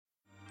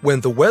When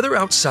the weather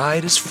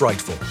outside is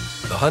frightful,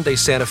 the Hyundai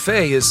Santa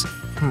Fe is,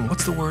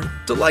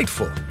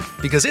 delightful.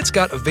 Because it's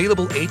got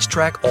available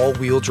H-Track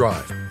all-wheel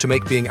drive to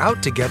make being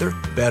out together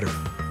better.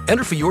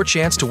 Enter for your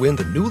chance to win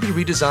the newly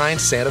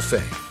redesigned Santa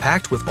Fe,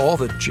 packed with all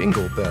the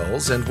jingle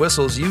bells and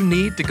whistles you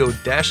need to go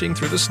dashing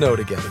through the snow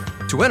together.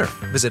 To enter,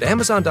 visit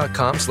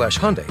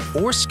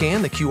Amazon.com/Hyundai or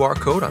scan the QR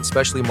code on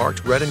specially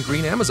marked red and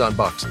green Amazon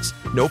boxes.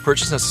 No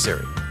purchase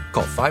necessary.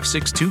 Call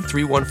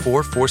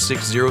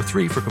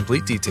 562-314-4603 for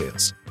complete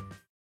details.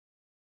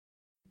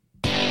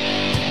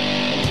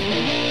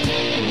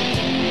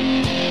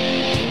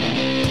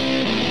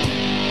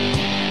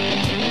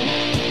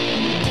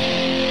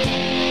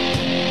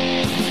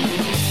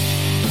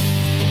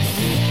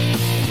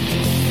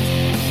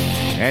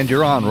 And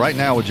you're on right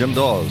now with Jim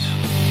Dawes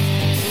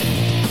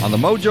on the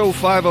Mojo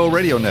 50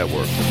 Radio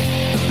Network.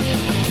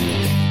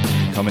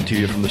 Coming to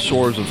you from the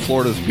shores of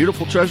Florida's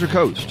beautiful Treasure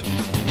Coast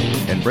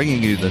and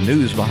bringing you the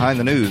news behind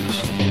the news,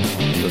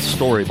 the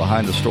story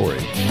behind the story.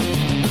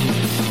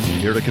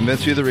 Here to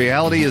convince you the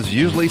reality is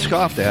usually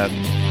scoffed at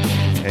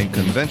and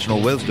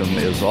conventional wisdom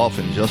is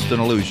often just an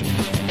illusion.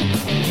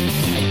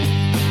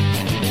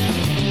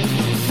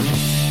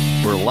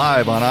 We're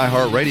live on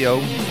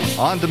iHeartRadio,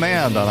 on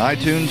demand on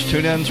iTunes,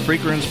 TuneIn,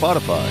 Spreaker, and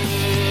Spotify.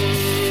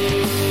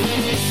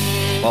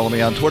 Follow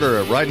me on Twitter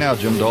at Right Now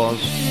Jim Dawes.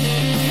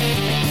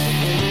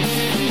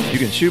 You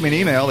can shoot me an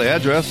email. The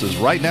address is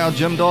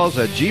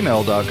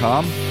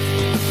rightnowjimdawes@gmail.com.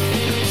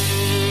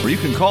 Or you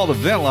can call the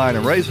vent line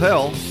and raise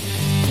hell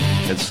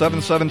at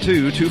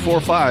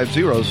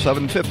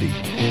 772-245-0750.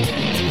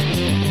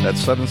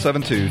 That's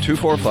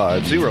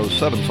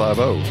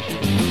 772-245-0750.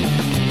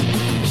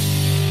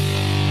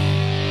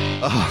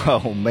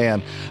 Oh,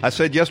 man. I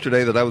said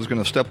yesterday that I was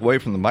going to step away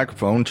from the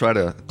microphone, try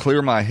to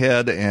clear my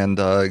head, and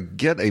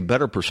get a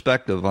better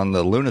perspective on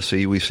the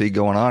lunacy we see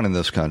going on in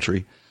this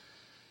country.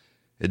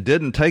 It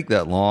didn't take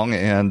that long,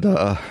 and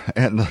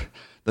the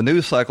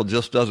news cycle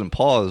just doesn't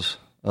pause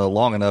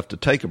long enough to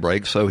take a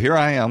break. So here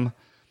I am,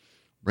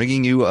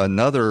 bringing you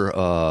another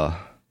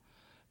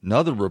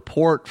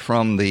report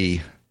from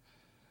the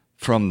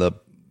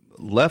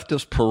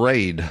leftist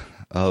parade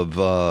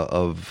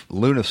of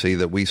lunacy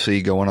that we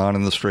see going on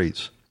in the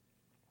streets.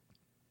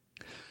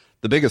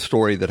 The biggest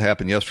story that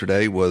happened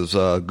yesterday was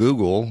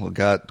Google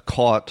got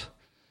caught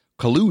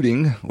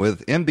colluding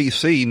with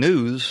NBC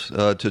News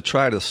to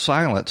try to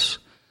silence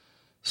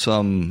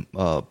some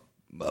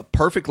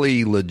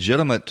perfectly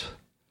legitimate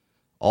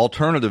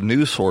alternative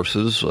news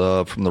sources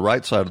from the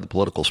right side of the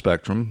political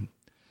spectrum,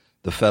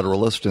 The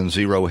Federalist and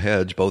Zero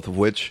Hedge, both of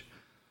which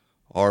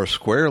are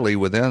squarely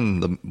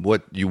within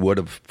what you would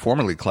have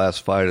formerly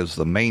classified as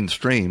the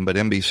mainstream, but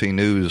NBC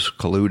News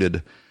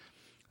colluded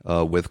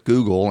with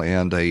Google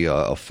and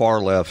a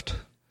far-left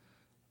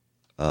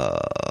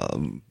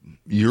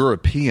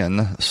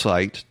European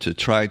site to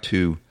try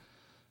to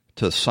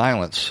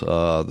silence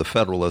the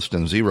Federalist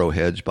and Zero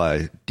Hedge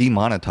by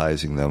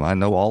demonetizing them. I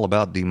know all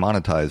about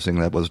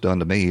demonetizing. That was done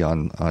to me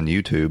on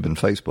YouTube and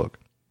Facebook.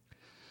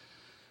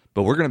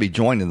 But we're going to be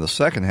joined in the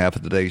second half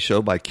of today's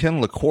show by Ken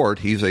LaCourte.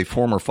 He's a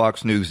former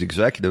Fox News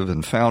executive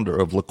and founder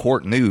of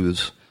LaCourte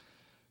News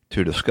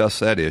to discuss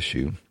that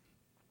issue.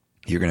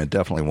 You're going to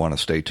definitely want to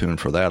stay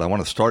tuned for that. I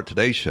want to start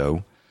today's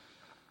show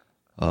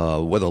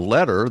with a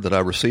letter that I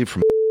received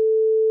from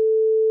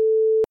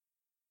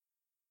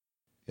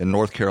in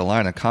North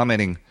Carolina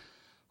commenting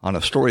on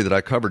a story that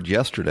I covered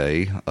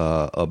yesterday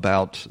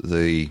about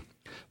the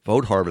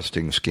vote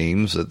harvesting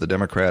schemes that the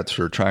Democrats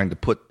are trying to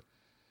put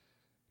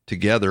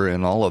together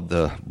in all of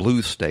the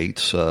blue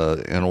states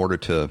in order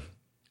to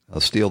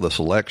steal this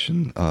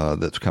election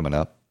that's coming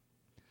up.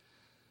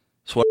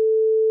 So I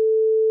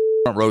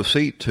front row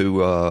seat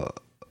to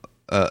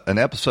an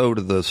episode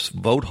of this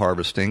vote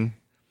harvesting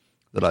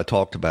that I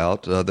talked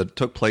about that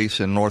took place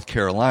in North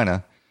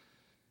Carolina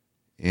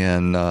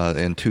in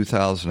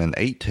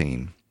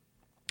 2018.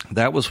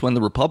 That was when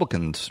the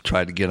Republicans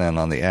tried to get in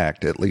on the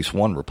act. At least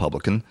one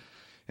Republican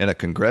in a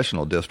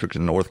congressional district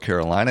in North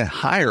Carolina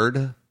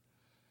hired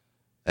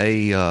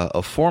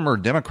a former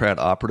Democrat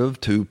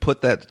operative to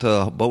put that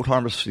vote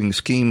harvesting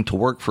scheme to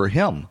work for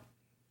him.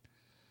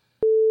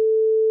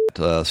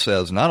 It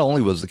says not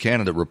only was the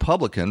candidate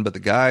Republican, but the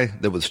guy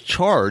that was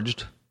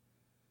charged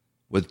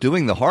with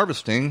doing the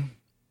harvesting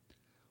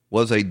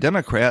was a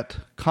Democrat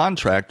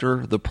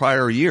contractor the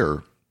prior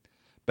year.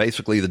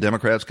 Basically, the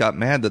Democrats got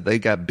mad that they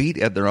got beat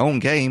at their own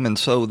game, and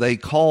so they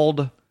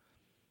called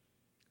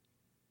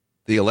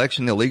the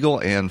election illegal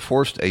and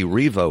forced a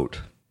revote.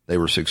 They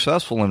were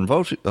successful in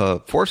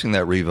forcing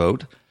that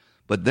revote,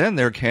 but then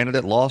their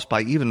candidate lost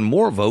by even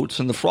more votes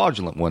than the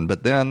fraudulent one.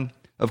 But then,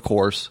 of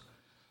course,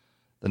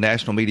 the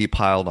national media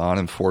piled on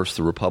and forced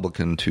the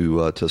Republican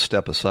to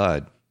step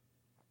aside.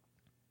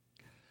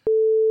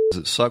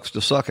 It sucks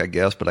to suck, I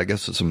guess, but I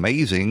guess it's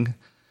amazing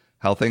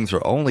how things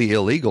are only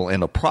illegal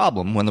and a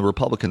problem when the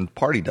Republican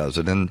Party does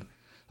it. And,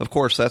 of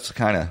course, that's the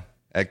kind of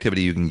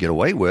activity you can get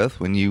away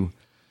with when you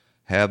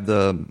have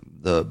the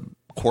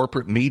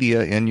corporate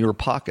media in your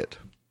pocket.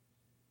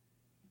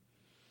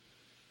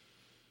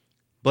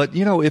 But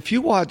if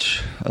you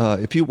watch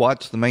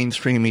the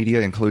mainstream media,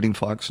 including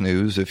Fox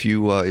News, if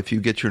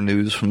you get your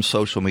news from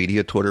social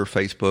media, Twitter,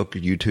 Facebook,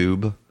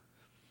 YouTube,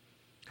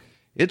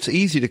 it's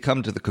easy to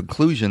come to the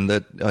conclusion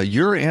that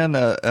you're in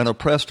an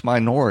oppressed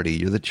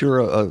minority, that you're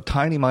a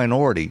tiny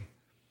minority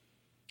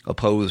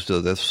opposed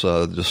to this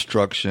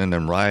destruction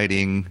and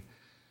rioting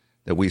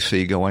that we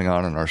see going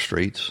on in our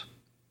streets.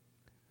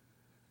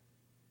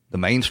 The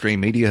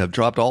mainstream media have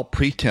dropped all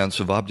pretense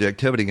of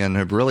objectivity and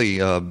have really,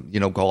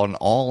 gone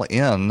all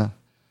in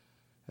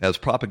as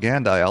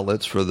propaganda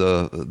outlets for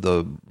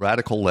the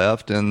radical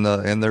left and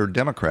their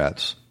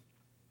Democrats.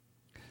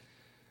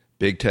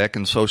 Big tech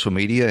and social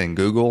media and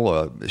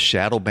Google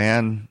shadow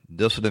ban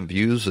dissident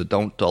views that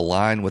don't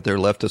align with their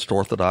leftist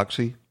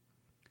orthodoxy.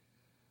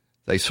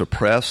 They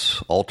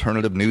suppress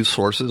alternative news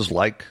sources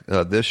like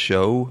this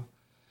show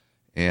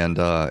and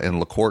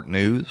LaCourte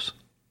News.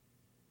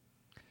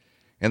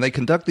 And they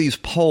conduct these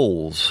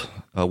polls,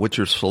 which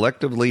are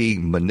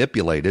selectively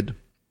manipulated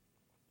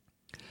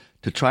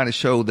to try to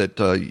show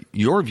that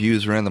your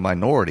views are in the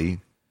minority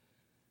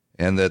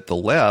and that the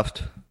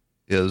left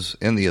is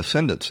in the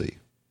ascendancy.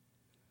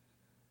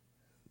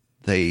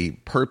 They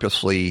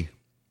purposely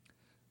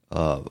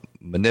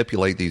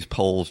manipulate these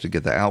polls to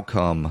get the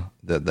outcome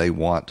that they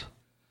want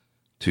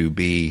to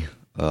be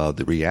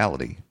the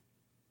reality.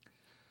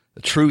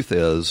 The truth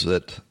is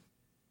that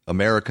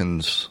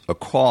Americans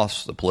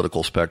across the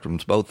political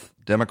spectrums, both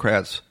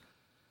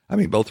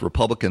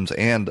Republicans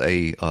and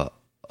a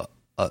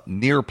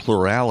near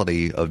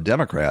plurality of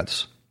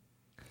Democrats,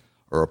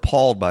 are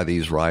appalled by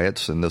these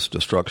riots and this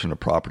destruction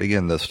of property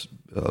and this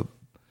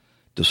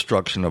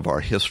destruction of our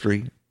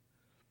history.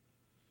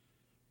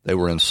 They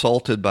were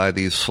insulted by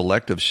these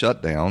selective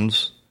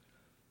shutdowns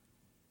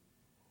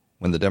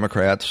when the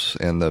Democrats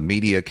and the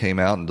media came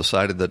out and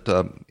decided that,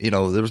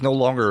 there was no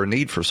longer a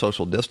need for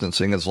social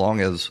distancing as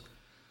long as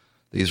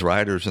these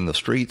rioters in the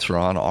streets are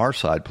on our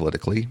side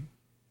politically.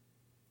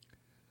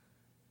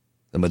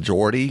 The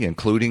majority,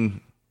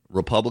 including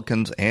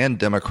Republicans and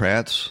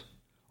Democrats,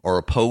 are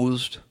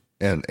opposed,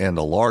 and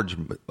a large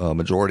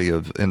majority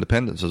of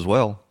independents as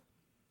well,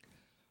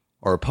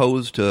 are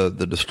opposed to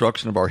the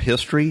destruction of our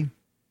history,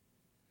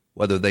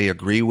 whether they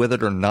agree with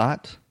it or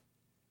not.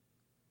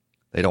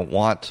 They don't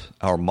want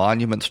our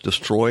monuments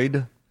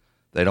destroyed.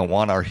 They don't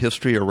want our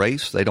history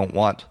erased. They don't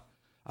want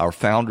our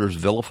founders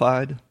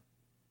vilified.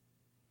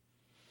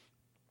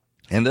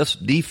 And this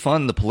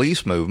defund the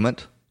police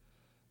movement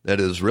that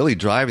is really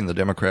driving the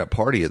Democrat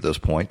Party at this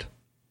point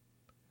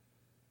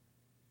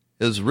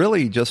is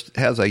really just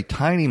has a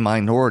tiny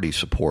minority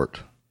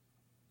support,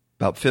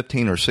 about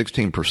 15 or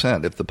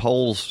 16%. If the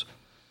polls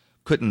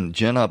couldn't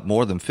gin up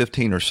more than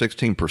 15 or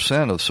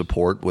 16% of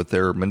support with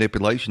their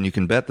manipulation, you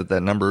can bet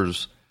that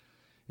number's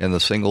in the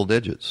single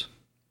digits.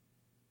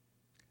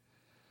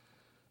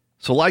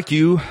 So like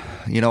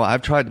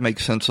I've tried to make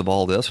sense of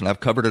all this, and I've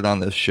covered it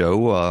on this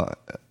show.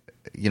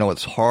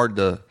 It's hard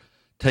to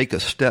take a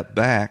step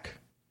back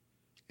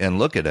and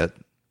look at it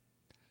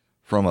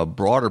from a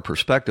broader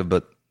perspective.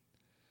 But,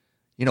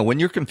 when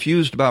you're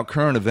confused about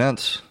current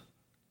events,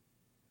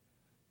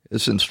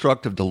 it's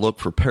instructive to look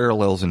for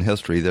parallels in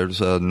history.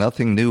 There's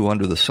nothing new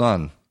under the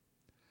sun.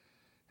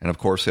 And, of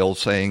course, the old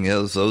saying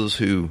is those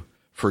who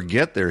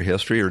forget their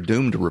history are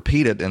doomed to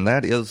repeat it. And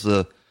that is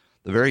the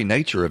very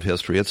nature of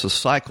history. It's a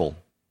cycle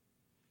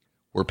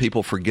where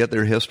people forget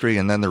their history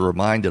and then they're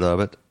reminded of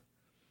it.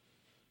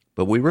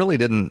 But we really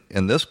didn't,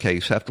 in this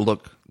case, have to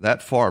look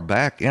that far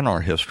back in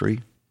our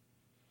history.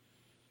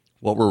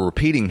 What we're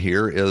repeating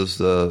here is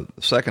the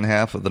second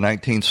half of the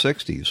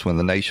 1960s when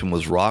the nation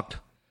was rocked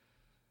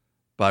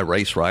by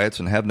race riots.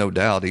 And have no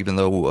doubt, even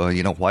though,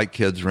 white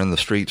kids are in the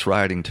streets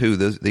rioting too,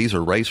 these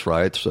are race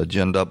riots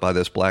ginned up by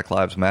this Black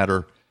Lives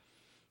Matter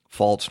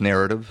false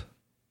narrative.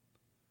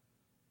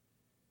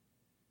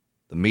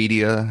 The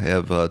media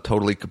have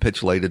totally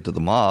capitulated to the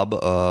mob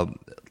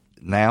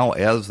now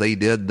as they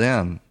did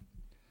then.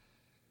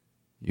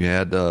 You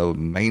had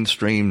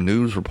mainstream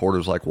news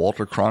reporters like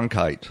Walter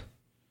Cronkite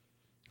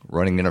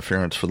running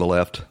interference for the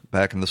left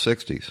back in the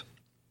 60s.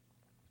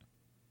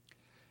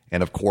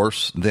 And of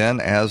course,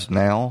 then as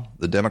now,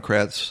 the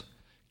Democrats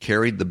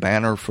carried the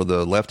banner for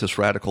the leftist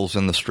radicals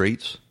in the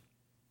streets.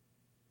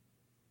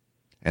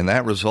 And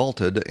that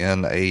resulted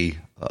in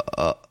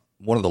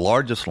one of the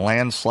largest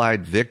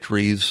landslide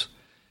victories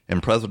in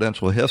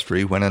presidential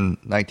history when in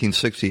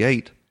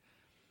 1968,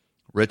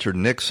 Richard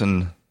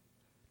Nixon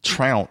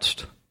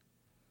trounced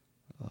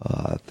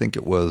I think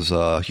it was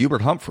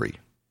Hubert Humphrey.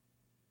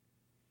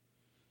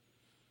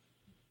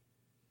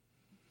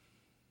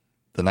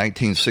 The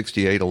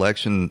 1968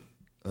 election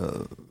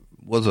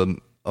was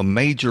a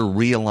major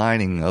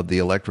realigning of the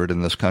electorate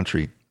in this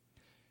country,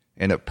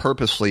 and it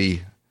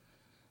purposely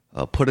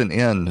put an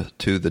end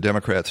to the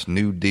Democrats'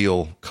 New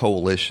Deal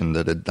coalition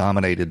that had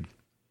dominated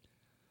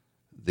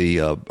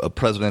the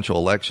presidential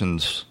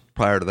elections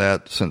prior to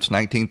that since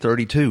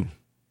 1932.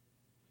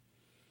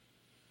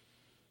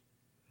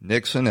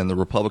 Nixon and the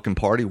Republican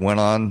Party went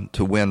on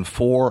to win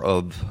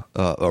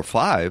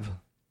 5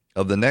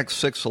 of the next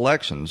 6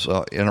 elections,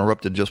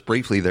 interrupted just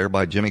briefly there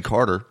by Jimmy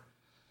Carter,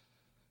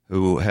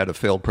 who had a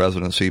failed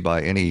presidency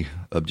by any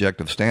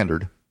objective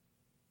standard,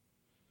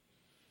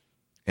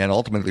 and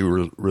ultimately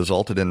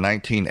resulted in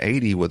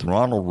 1980 with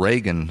Ronald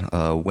Reagan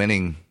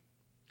winning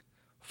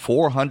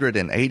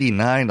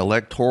 489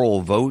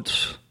 electoral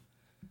votes,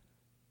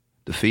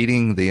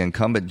 defeating the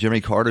incumbent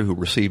Jimmy Carter, who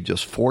received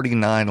just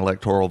 49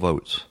 electoral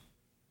votes.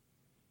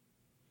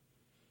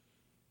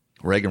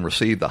 Reagan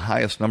received the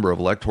highest number of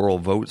electoral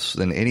votes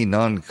than any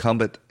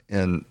non-incumbent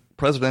in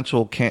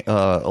presidential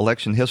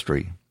election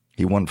history.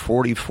 He won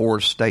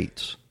 44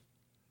 states.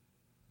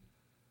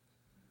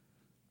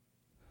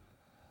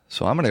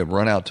 So I'm going to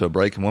run out to a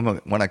break,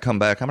 and when I come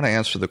back, I'm going to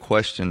answer the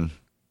question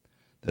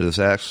that is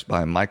asked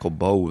by Michael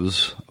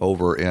Bowes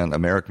over in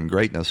American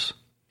Greatness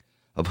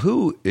of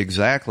who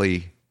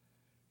exactly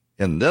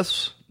in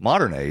this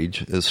modern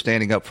age is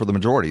standing up for the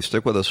majority.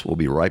 Stick with us. We'll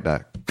be right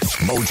back.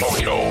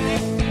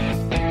 Mojo.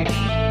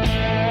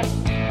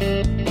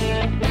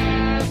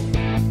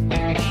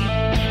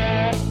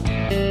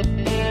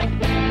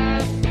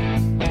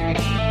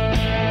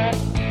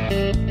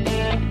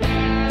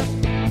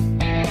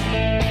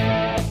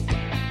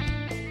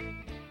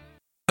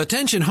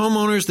 Attention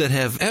homeowners that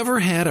have ever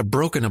had a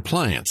broken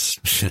appliance.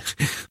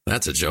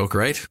 That's a joke,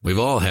 right? We've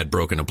all had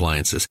broken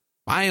appliances.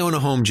 I own a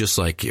home just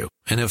like you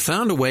and have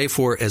found a way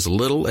for as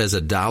little as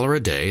 $1 a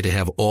day to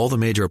have all the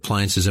major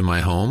appliances in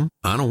my home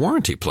on a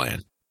warranty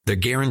plan. They're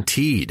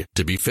guaranteed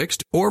to be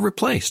fixed or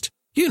replaced.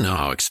 You know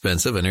how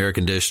expensive an air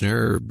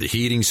conditioner, the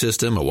heating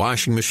system, a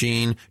washing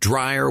machine,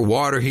 dryer,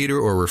 water heater,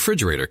 or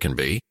refrigerator can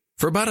be.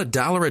 For about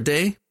 $1 a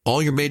day,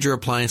 all your major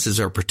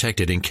appliances are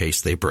protected in case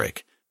they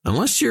break.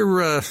 Unless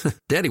you're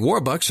Daddy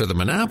Warbucks or the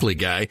Monopoly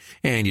guy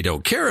and you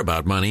don't care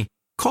about money,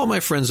 call my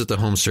friends at the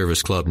Home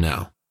Service Club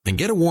now and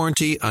get a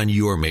warranty on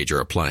your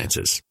major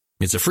appliances.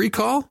 It's a free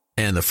call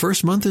and the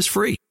first month is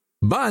free.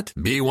 But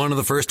be one of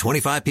the first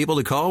 25 people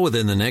to call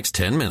within the next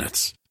 10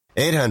 minutes.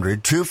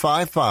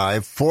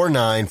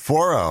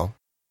 800-255-4940.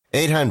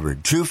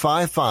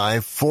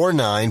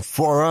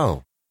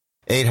 800-255-4940.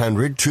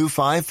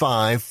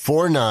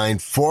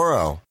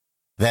 800-255-4940.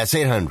 That's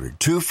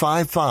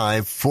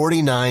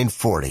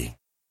 800-255-4940.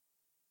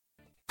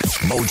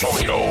 Mojo.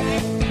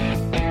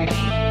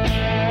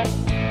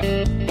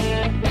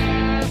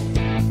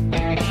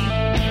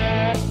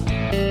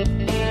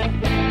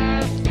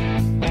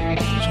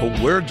 So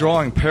we're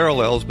drawing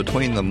parallels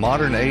between the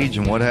modern age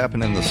and what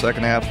happened in the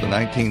second half of the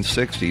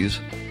 1960s,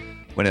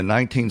 when in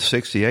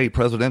 1968,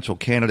 presidential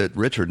candidate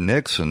Richard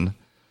Nixon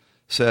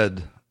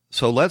said,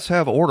 "So let's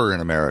have order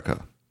in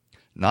America.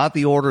 Not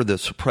the order that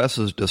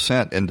suppresses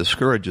dissent and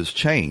discourages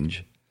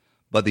change,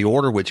 but the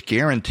order which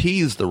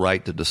guarantees the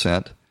right to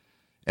dissent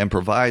and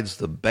provides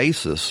the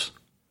basis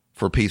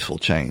for peaceful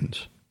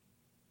change."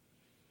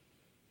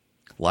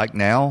 Like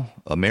now,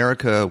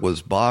 America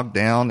was bogged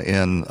down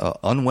in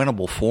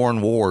unwinnable foreign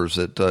wars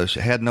that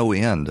had no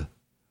end.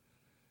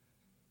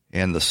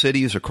 And the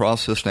cities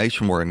across this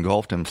nation were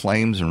engulfed in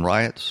flames and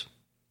riots.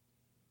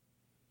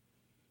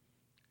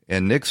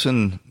 And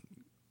Nixon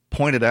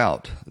pointed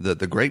out that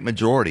the great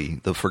majority,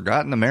 the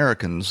forgotten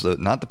Americans,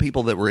 not the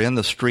people that were in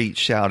the street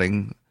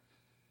shouting,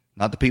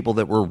 not the people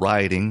that were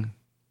rioting,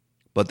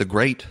 but the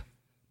great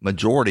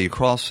majority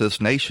across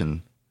this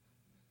nation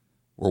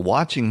were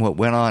watching what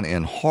went on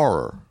in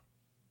horror.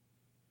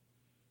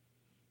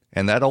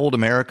 And that old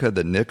America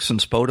that Nixon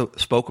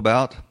spoke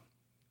about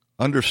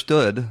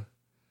understood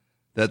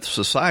that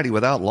society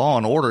without law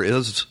and order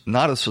is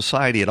not a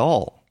society at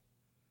all.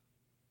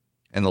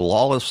 And the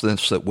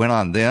lawlessness that went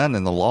on then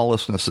and the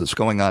lawlessness that's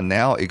going on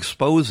now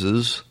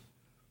exposes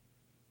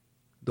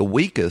the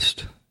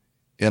weakest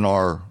in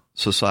our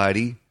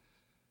society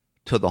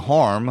to the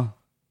harm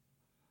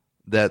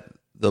that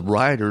the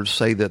rioters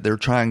say that they're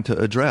trying to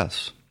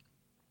address.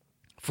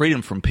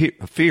 Freedom from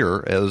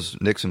fear, as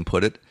Nixon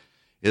put it,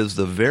 is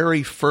the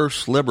very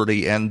first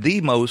liberty and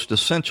the most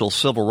essential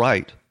civil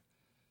right.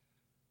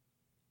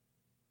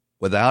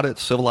 Without it,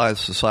 civilized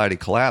society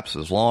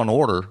collapses. Law and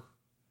order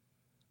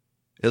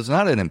is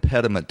not an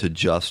impediment to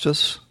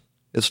justice.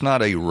 It's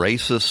not a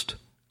racist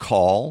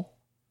call,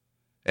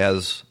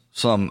 as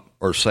some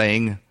are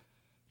saying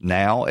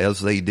now,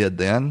 as they did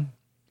then.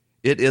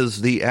 It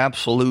is the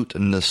absolute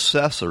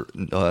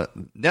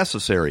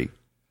necessary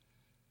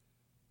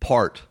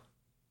part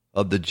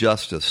of the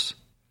justice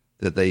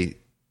that they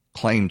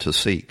claim to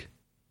seek.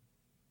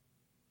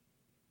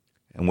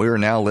 And we are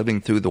now living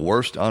through the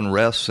worst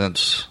unrest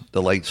since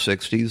the late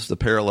 60s. The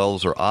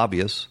parallels are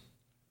obvious.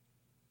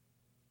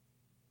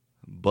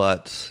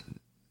 But,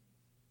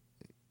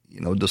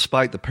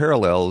 despite the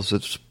parallels,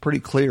 it's pretty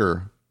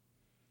clear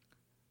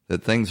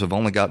that things have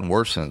only gotten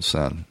worse since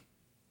then.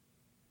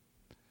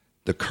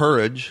 The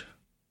courage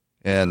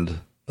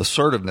and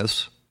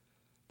assertiveness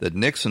that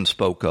Nixon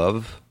spoke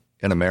of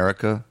in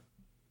America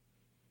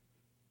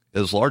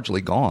is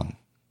largely gone.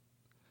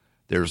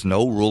 There's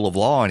no rule of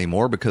law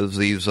anymore because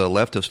these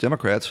leftist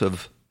Democrats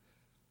have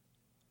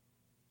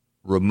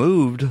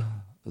removed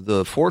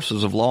the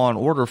forces of law and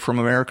order from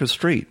America's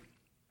street.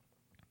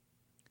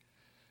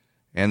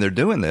 And they're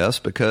doing this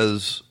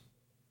because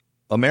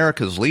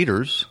America's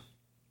leaders,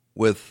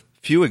 with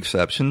few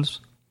exceptions,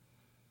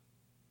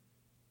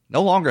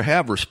 no longer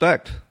have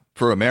respect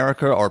for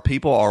America, our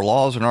people, our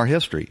laws, and our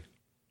history.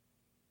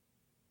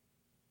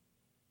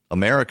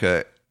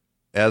 America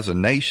as a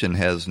nation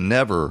has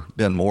never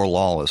been more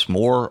lawless,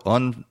 more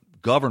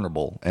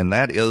ungovernable, and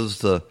that is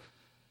the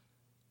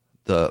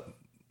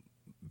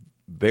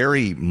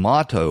very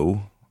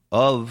motto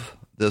of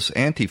this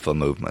Antifa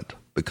movement,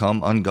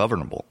 become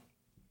ungovernable.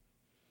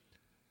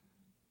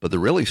 But the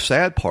really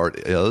sad part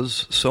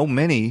is so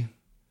many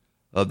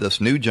of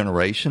this new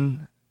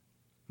generation,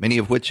 many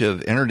of which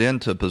have entered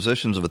into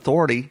positions of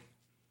authority,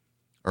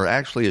 are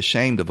actually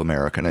ashamed of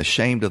America and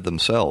ashamed of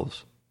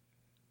themselves.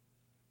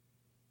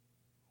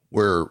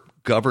 We're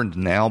governed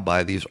now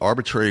by these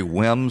arbitrary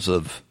whims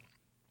of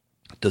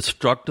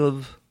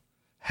destructive,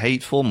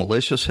 hateful,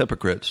 malicious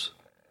hypocrites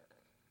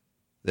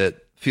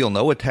that feel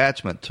no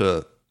attachment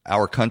to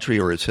our country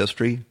or its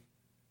history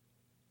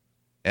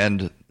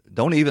and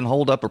don't even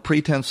hold up a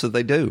pretense that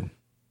they do.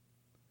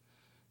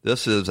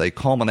 This is a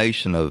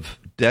culmination of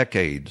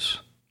decades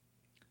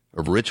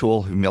of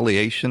ritual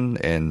humiliation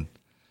and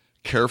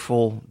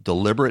careful,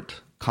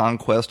 deliberate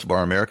conquest of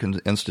our American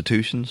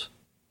institutions.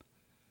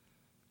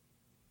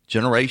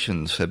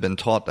 Generations have been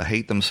taught to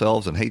hate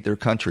themselves and hate their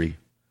country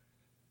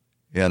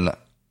in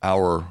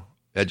our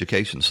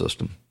education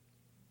system.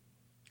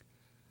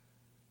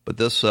 But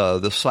this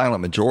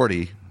silent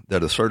majority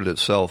that asserted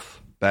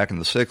itself back in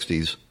the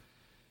 60s,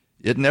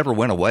 it never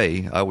went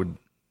away. I would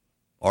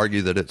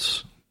argue that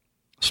it's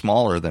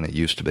smaller than it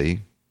used to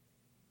be.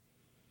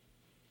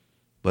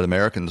 But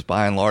Americans,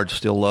 by and large,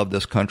 still love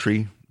this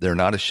country. They're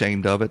not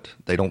ashamed of it.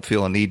 They don't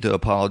feel a need to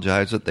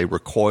apologize it. They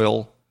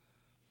recoil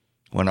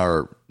when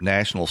our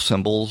national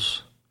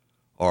symbols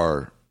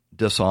are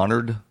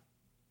dishonored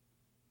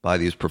by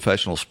these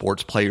professional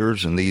sports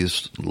players and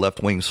these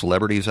left-wing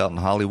celebrities out in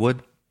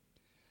Hollywood.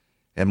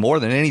 And more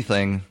than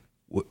anything,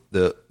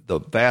 the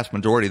vast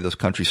majority of this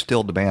country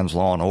still demands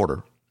law and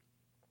order.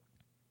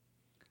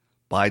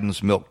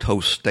 Biden's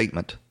milquetoast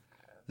statement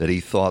that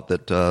he thought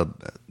that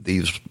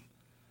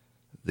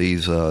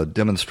these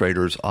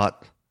demonstrators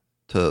ought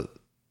to,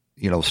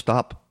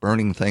 stop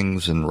burning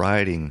things and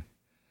rioting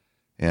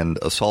and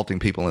assaulting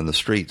people in the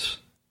streets,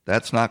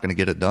 that's not going to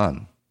get it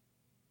done.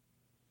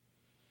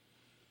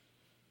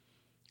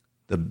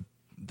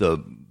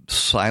 The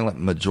silent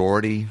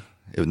majority,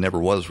 it never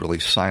was really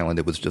silent,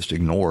 it was just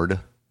ignored.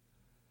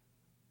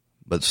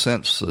 But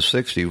since the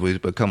 60s,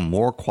 we've become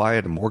more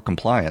quiet and more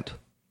compliant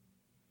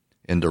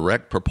in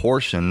direct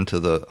proportion to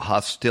the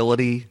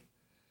hostility,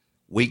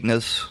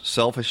 weakness,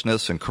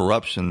 selfishness, and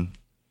corruption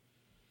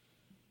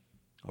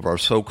of our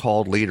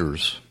so-called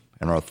leaders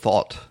and our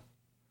thought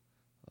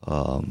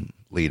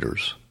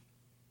leaders.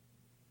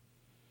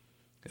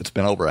 It's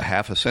been over a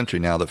half a century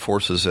now that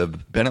forces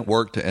have been at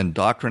work to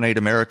indoctrinate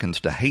Americans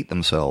to hate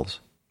themselves.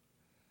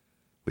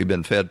 We've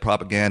been fed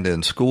propaganda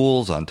in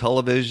schools, on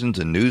televisions,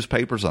 in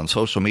newspapers, on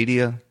social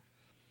media,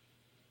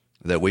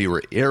 that we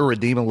were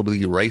irredeemably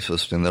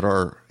racist and that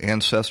our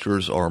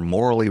ancestors are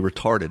morally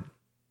retarded,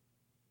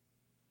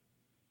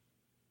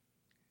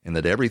 and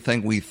that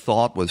everything we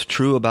thought was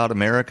true about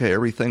America,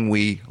 everything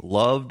we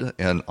loved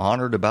and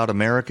honored about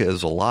America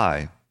is a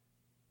lie.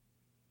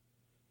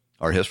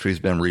 Our history has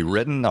been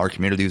rewritten. Our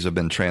communities have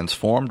been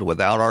transformed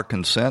without our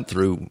consent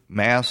through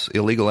mass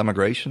illegal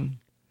immigration.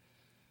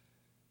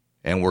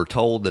 And we're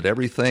told that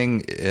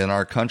everything in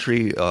our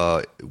country,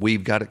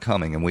 we've got it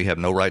coming and we have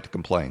no right to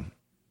complain.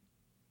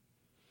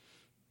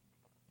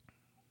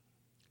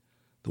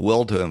 The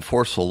will to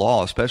enforce the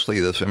law, especially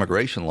this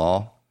immigration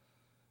law,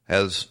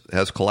 has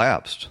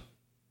collapsed.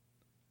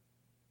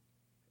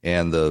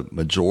 And the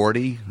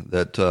majority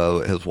that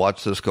has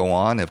watched this go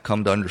on have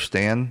come to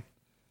understand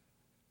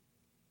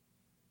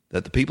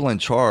that the people in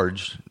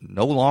charge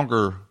no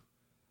longer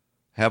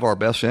have our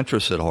best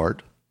interests at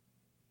heart,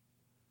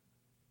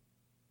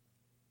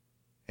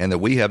 and that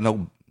we have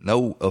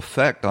no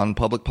effect on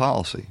public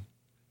policy.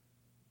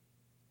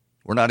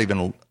 We're not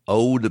even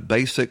owed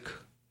basic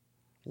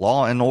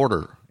law and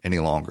order any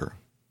longer.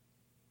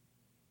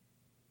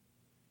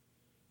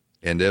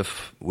 And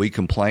if we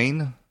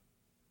complain,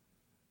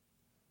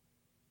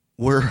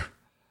 we're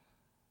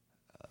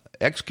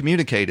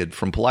excommunicated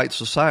from polite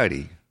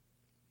society.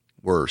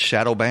 We're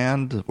shadow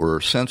banned.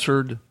 We're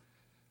censored.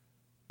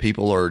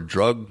 People are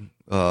drugged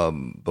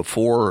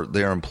before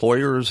their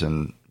employers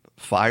and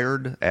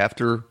fired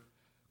after,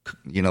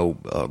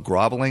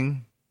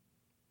 groveling.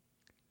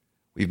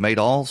 We've made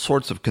all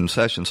sorts of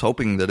concessions,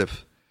 hoping that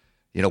if,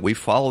 we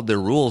followed their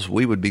rules,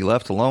 we would be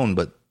left alone,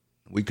 but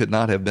we could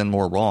not have been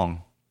more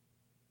wrong.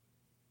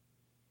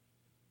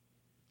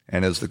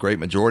 And as the great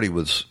majority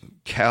was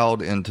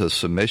cowed into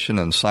submission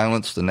and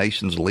silence, the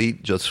nation's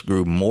elite just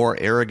grew more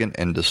arrogant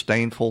and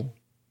disdainful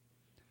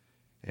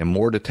and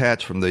more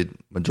detached from the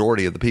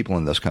majority of the people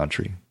in this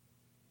country.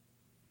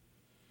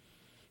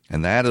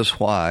 And that is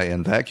why,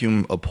 and power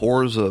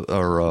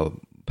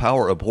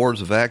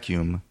abhors a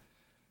vacuum,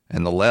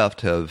 and the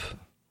left have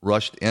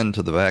rushed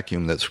into the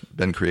vacuum that's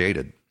been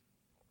created.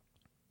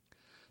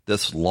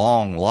 this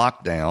long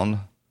lockdown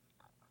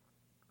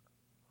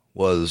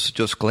was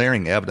just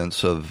glaring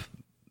evidence of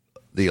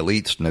the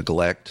elite's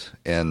neglect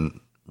and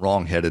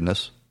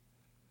wrongheadedness.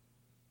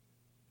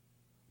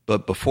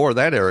 But before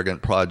that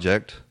arrogant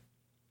project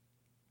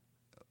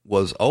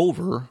was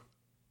over,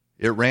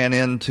 it ran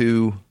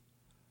into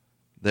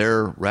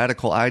their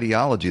radical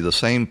ideology. The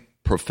same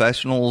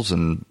professionals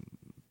and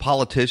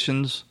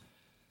politicians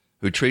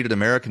who treated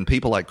American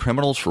people like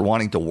criminals for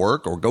wanting to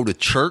work or go to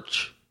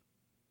church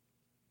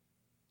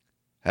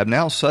have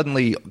now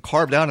suddenly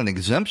carved out an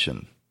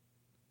exemption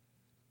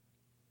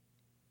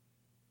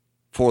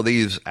for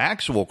these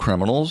actual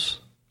criminals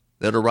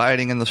that are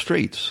rioting in the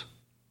streets,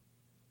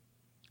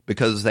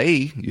 because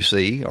they, you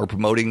see, are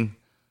promoting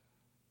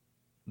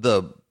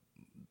the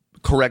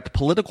correct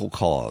political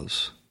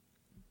cause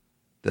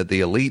that the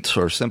elites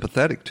are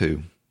sympathetic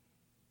to.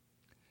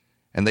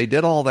 And they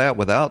did all that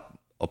without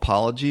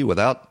apology,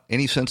 without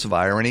any sense of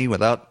irony,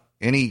 without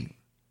any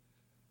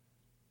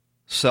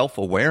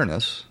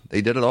self-awareness.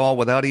 They did it all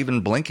without even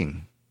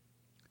blinking.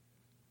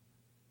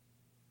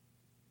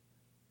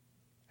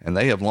 And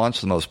they have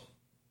launched the most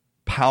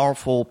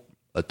powerful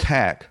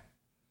attack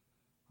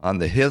on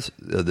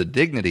the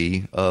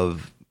dignity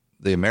of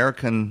the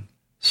American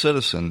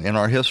citizen in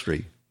our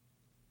history,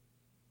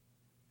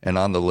 and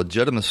on the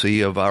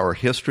legitimacy of our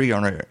history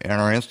and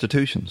our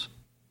institutions.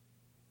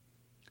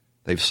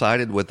 They've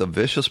sided with a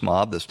vicious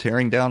mob that's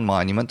tearing down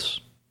monuments,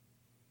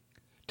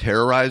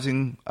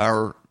 terrorizing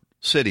our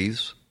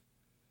cities,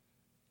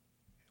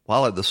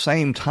 while at the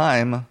same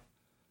time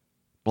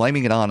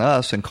blaming it on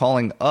us and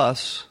calling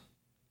us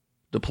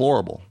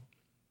deplorable.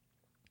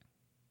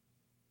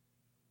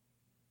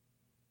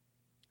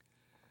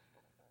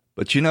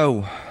 But you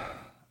know,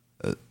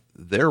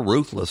 their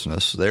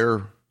ruthlessness,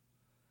 their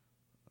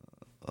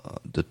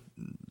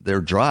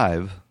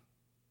drive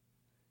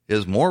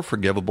is more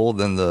forgivable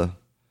than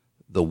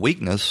the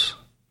weakness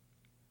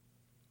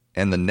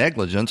and the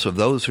negligence of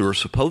those who are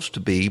supposed to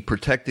be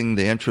protecting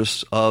the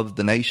interests of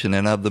the nation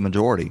and of the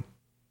majority.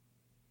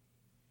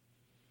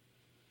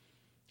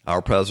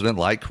 Our president,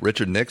 like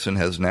Richard Nixon,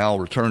 has now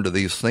returned to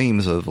these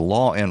themes of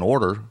law and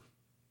order,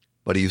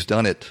 but he's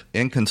done it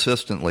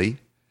inconsistently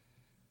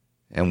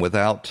and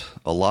without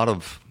a lot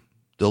of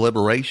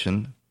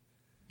deliberation,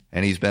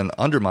 and he's been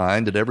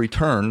undermined at every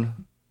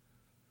turn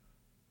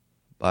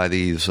by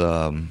these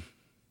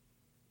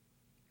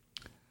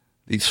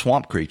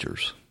swamp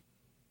creatures.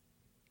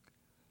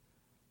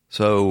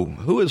 So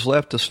who is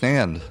left to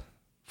stand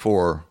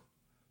for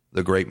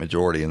the great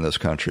majority in this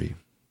country?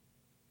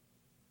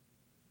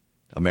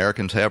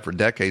 Americans have for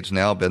decades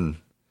now been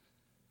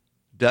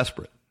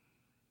desperate,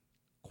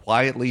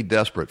 quietly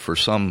desperate for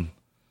some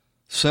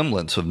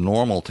semblance of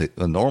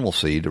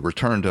normalcy to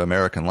return to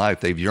American life.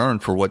 They've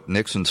yearned for what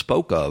Nixon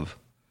spoke of,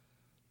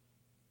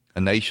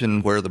 a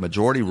nation where the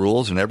majority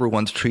rules and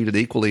everyone's treated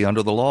equally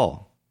under the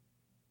law.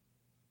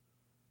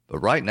 But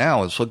right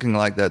now, it's looking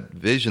like that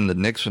vision that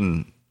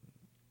Nixon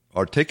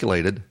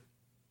articulated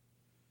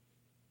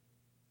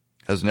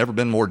has never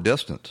been more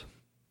distant.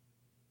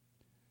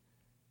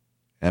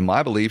 And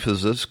my belief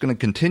is it's going to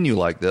continue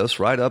like this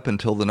right up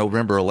until the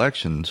November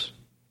elections,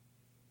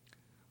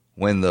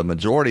 when the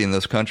majority in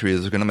this country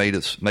is going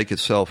to make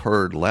itself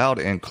heard loud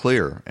and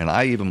clear. And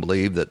I even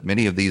believe that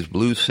many of these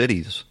blue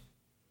cities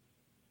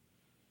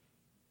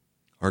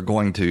are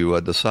going to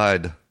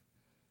decide,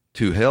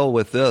 to hell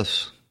with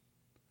this.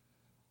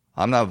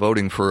 I'm not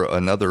voting for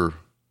another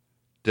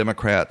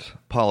Democrat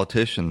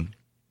politician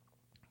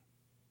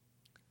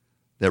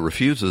that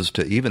refuses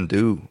to even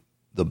do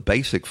the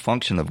basic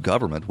function of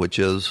government, which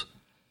is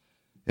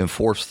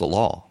enforce the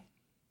law.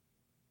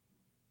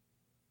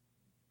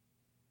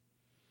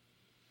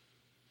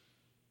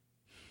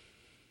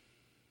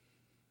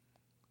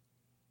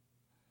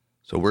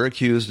 So we're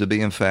accused of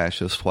being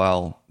fascist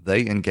while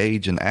they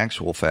engage in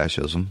actual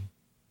fascism.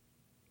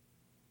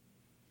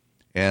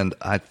 And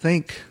I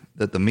think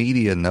that the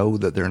media know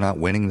that they're not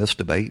winning this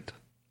debate,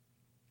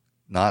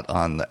 not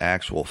on the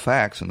actual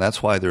facts, and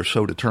that's why they're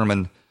so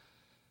determined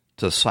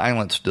to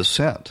silence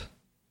dissent,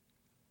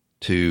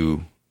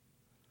 to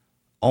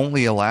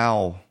only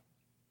allow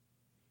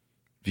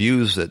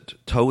views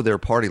that toe their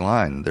party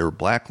line, their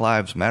Black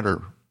Lives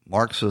Matter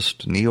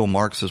Marxist,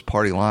 neo-Marxist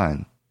party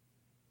line.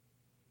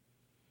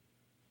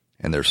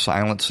 And they're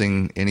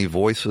silencing any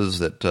voices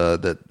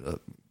that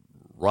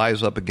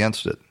rise up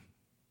against it.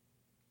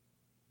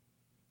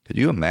 Could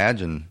you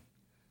imagine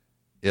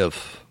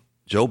if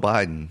Joe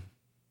Biden,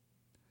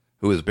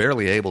 who is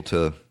barely able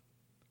to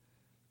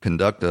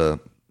conduct a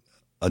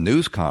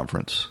news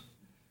conference,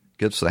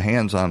 gets the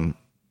hands on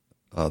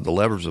the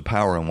levers of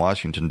power in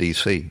Washington,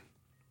 D.C.?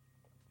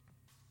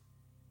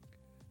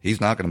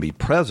 He's not going to be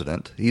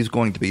president. He's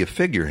going to be a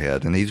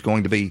figurehead, and he's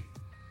going to be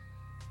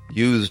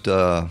used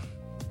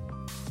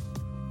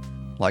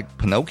like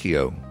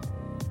Pinocchio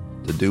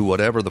to do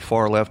whatever the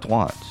far left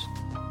wants.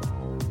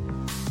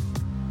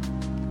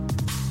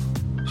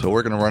 So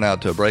we're going to run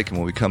out to a break, and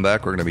when we come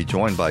back, we're going to be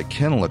joined by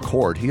Ken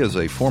LaCourte. He is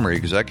a former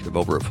executive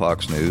over at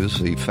Fox News.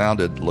 He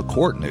founded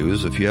LaCourte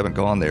News. If you haven't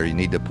gone there, you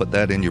need to put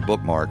that in your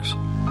bookmarks.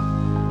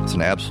 It's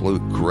an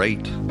absolute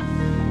great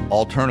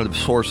alternative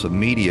source of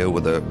media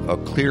with a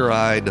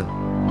clear-eyed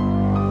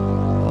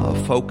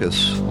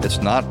focus.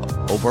 It's not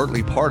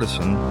overtly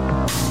partisan,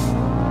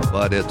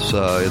 but it's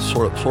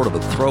sort of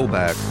a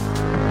throwback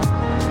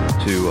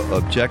to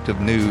objective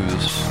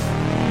news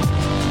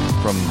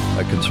from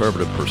a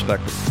conservative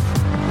perspective.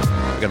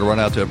 We're going to run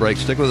out to a break.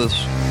 Stick with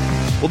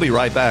us. We'll be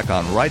right back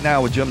on Right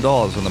Now with Jim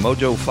Dawes on the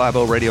Mojo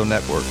 50 Radio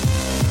Network.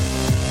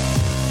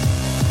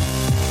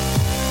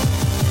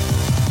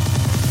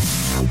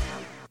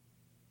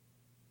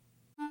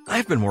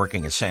 I've been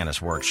working at Santa's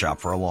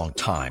workshop for a long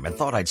time and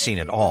thought I'd seen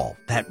it all.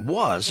 That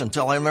was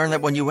until I learned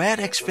that when you add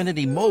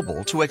Xfinity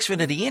Mobile to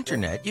Xfinity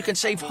Internet, you can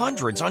save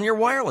hundreds on your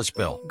wireless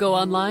bill. Go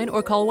online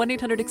or call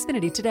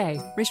 1-800-XFINITY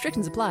today.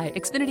 Restrictions apply.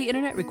 Xfinity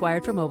Internet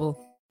required for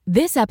mobile.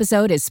 This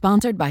episode is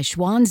sponsored by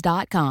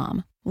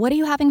Schwans.com. What are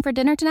you having for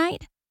dinner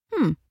tonight?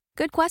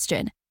 Good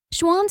question.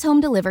 Schwann's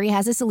Home Delivery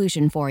has a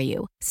solution for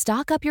you.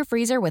 Stock up your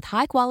freezer with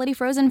high-quality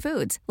frozen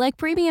foods like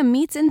premium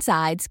meats and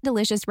sides,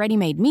 delicious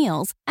ready-made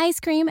meals, ice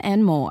cream,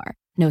 and more.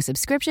 No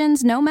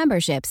subscriptions, no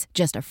memberships,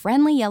 just a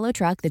friendly yellow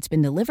truck that's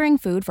been delivering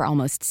food for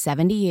almost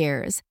 70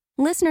 years.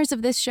 Listeners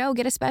of this show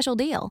get a special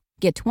deal.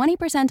 Get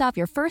 20% off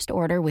your first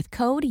order with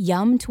code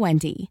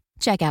YUM20.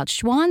 Check out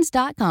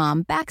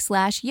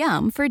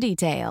schwans.com/YUM for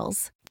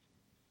details.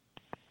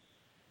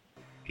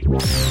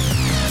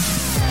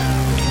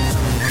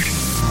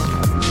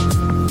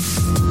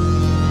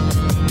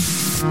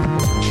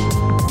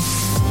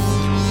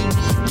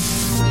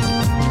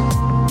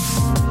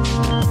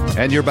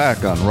 And you're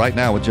back on Right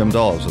Now with Jim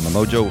Dawes on the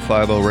Mojo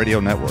 50 Radio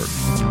Network.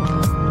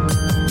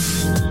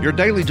 Your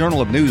daily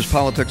journal of news,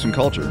 politics, and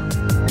culture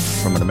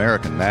from an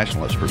American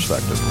nationalist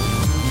perspective.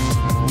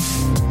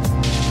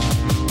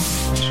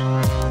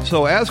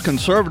 So as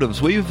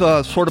conservatives, we've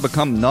sort of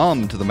become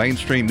numb to the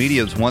mainstream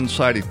media's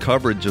one-sided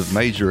coverage of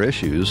major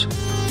issues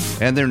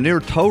and their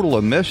near total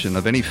omission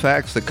of any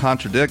facts that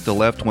contradict the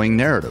left-wing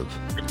narrative.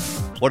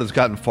 What has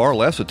gotten far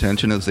less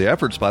attention is the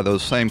efforts by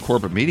those same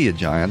corporate media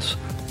giants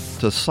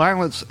to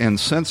silence and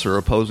censor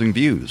opposing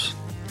views.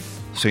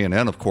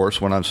 CNN, of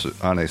course, went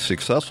on a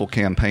successful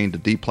campaign to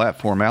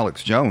deplatform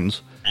Alex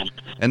Jones,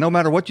 and no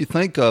matter what you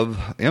think of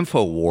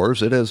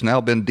InfoWars, it has now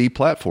been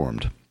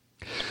deplatformed.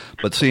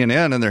 But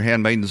CNN and their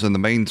handmaidens in the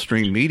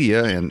mainstream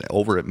media and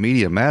over at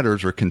Media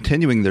Matters are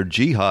continuing their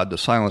jihad to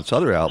silence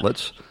other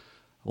outlets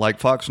like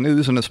Fox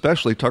News and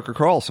especially Tucker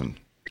Carlson.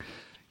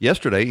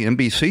 Yesterday,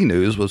 NBC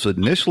News was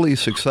initially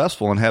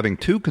successful in having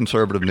two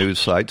conservative news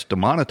sites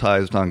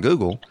demonetized on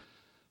Google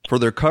for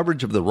their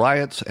coverage of the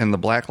riots and the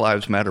Black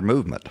Lives Matter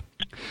movement.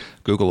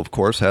 Google, of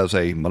course, has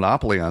a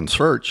monopoly on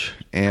search,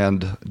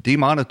 and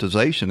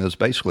demonetization is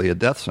basically a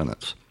death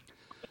sentence.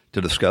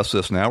 To discuss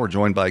this now, we're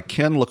joined by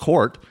Ken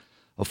LaCourte,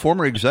 a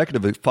former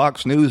executive at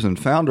Fox News and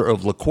founder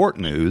of LaCourte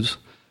News,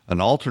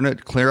 an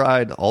alternate,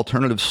 clear-eyed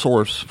alternative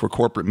source for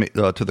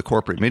to the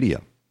corporate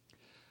media.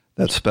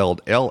 That's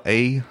spelled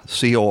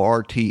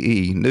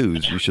LaCourte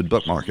News. You should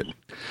bookmark it.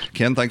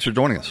 Ken, thanks for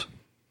joining us.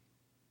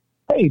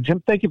 Hey,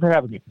 Jim, thank you for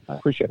having me. I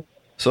appreciate it.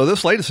 So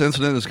this latest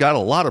incident has got a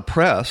lot of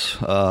press.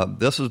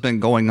 This has been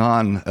going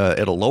on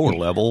at a lower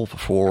level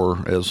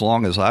for as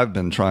long as I've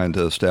been trying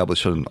to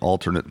establish an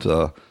alternate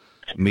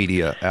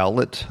media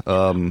outlet.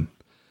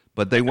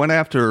 But they went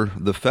after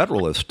the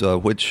Federalist,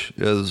 which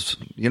is,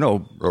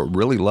 a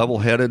really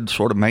level-headed,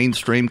 sort of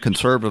mainstream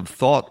conservative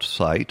thought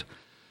site,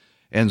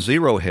 and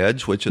Zero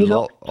Hedge, which is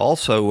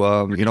also,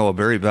 a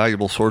very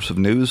valuable source of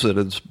news that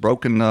has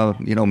broken,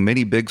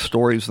 many big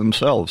stories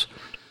themselves.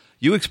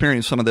 You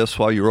experienced some of this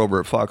while you were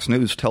over at Fox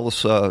News. Tell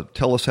us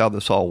how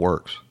this all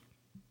works.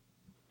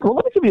 Well,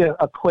 let me give you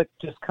a quick,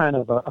 just kind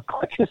of a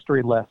quick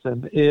history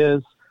lesson.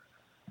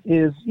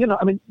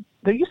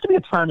 There used to be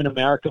a time in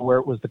America where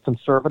it was the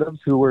conservatives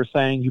who were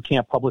saying you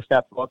can't publish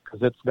that book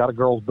because it's got a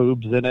girl's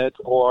boobs in it,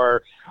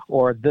 or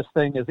this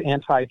thing is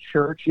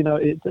anti-church.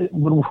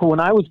 When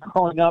I was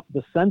growing up,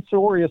 the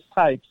censorious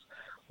types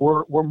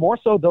were more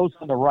so those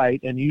on the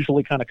right, and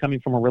usually kind of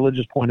coming from a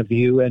religious point of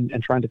view and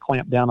trying to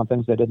clamp down on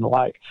things they didn't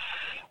like.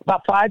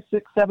 About 5,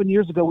 6, 7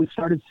 years ago, we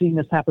started seeing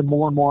this happen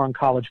more and more on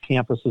college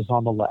campuses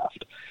on the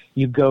left.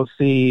 You go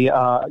see,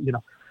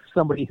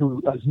 somebody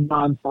who is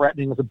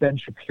non-threatening as a Ben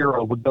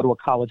Shapiro would go to a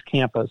college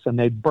campus and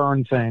they'd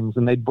burn things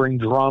and they'd bring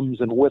drums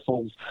and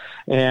whistles.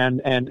 I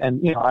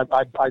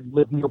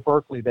lived near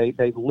Berkeley.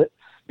 They lit,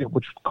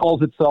 which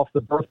calls itself the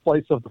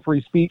birthplace of the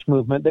free speech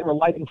movement. They were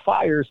lighting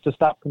fires to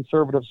stop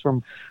conservatives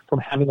from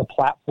having a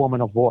platform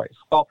and a voice.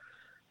 Well,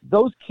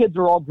 those kids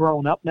are all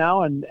grown up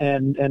now, and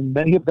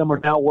many of them are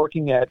now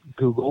working at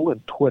Google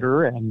and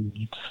Twitter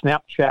and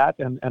Snapchat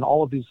and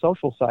all of these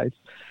social sites.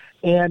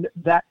 And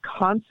that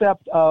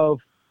concept of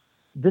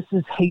this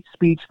is hate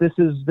speech, this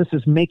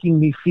is making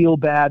me feel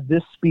bad,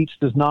 this speech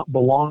does not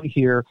belong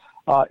here,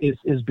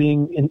 is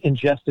being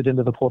ingested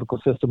into the political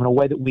system in a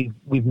way that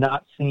we've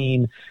not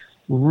seen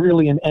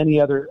really in any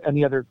other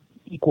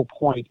equal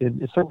point,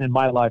 certainly in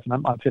my life, and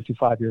I'm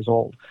 55 years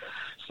old.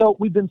 So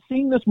we've been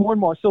seeing this more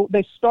and more. So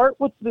they start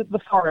with the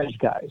far edge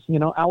guys. You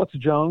know, Alex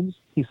Jones,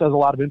 he says a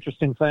lot of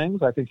interesting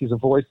things. I think he's a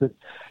voice that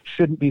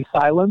shouldn't be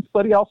silenced,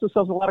 but he also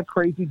says a lot of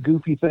crazy,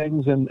 goofy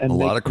things and a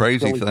lot of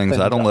crazy things.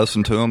 I don't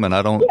listen to him, and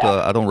I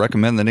don't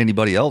recommend that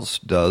anybody else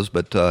does.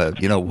 But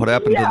you know, what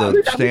happened to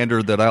the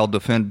standard that I'll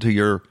defend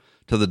to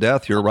the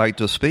death your right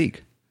to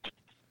speak?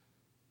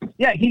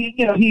 Yeah, he's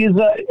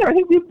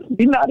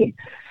nutty,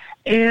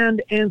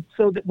 and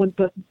so that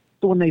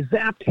when they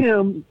zapped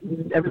him,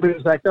 everybody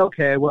was like,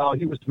 okay, well,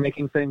 he was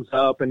making things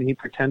up and he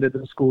pretended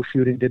the school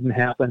shooting didn't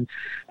happen.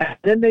 And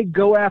then they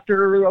go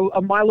after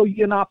a Milo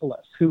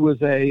Yiannopoulos, who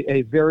was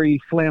a very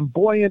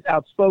flamboyant,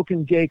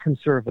 outspoken gay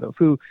conservative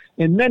who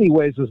in many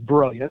ways was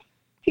brilliant.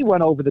 He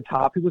went over the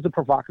top. He was a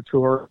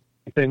provocateur.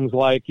 Things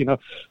like, you know,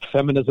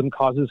 feminism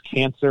causes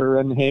cancer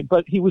and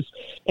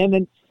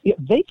then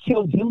they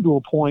killed him to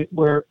a point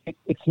where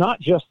it's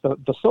not just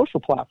the social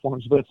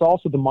platforms, but it's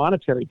also the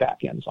monetary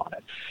back ends on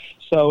it.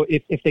 So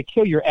if they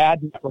kill your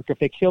ad network, if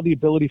they kill the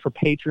ability for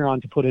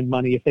Patreon to put in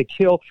money, if they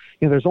kill,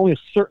 you know, there's only a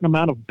certain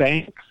amount of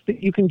banks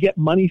that you can get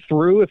money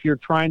through if you're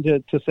trying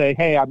to say,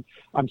 hey,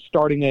 I'm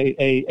starting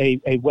a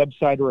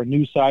website or a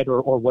news site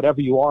or whatever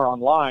you are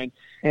online.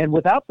 And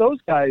without those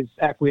guys'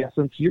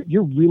 acquiescence,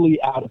 you're really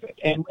out of it.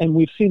 And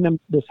we've seen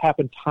this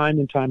happen time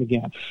and time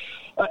again.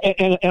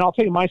 And I'll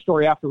tell you my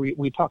story after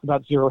we talk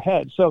about Zero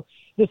Hedge. So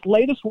this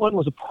latest one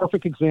was a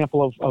perfect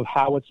example of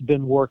how it's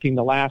been working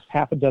the last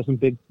half a dozen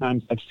big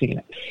times I've seen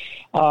it.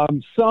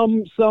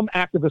 Some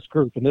activist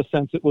group, in this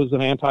sense, it was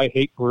an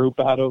anti-hate group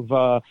out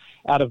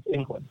of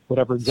England,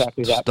 whatever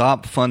exactly that.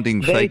 Stop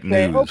funding fake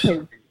news.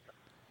 Okay,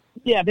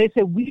 yeah, they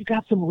say we've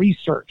got some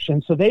research,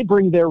 and so they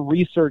bring their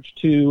research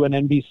to an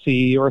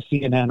NBC or a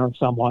CNN or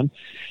someone,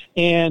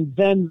 and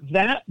then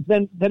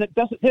it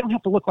doesn't. They don't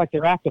have to look like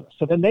they're activists.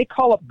 So then they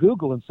call up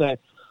Google and say,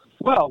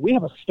 well, we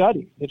have a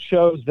study that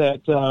shows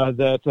that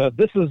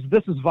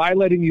this is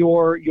violating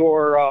your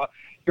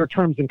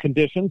terms and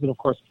conditions, and of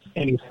course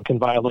anything can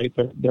violate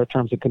their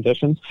terms and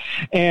conditions.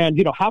 And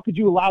you know, how could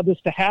you allow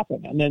this to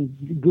happen? And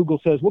then Google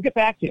says, we'll get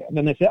back to you. And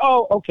then they say,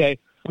 oh, okay,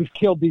 we've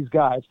killed these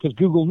guys because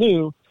Google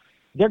knew.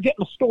 They're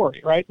getting a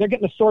story, right? They're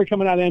getting a story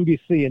coming out of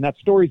NBC, and that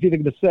story is either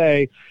going to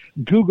say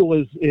Google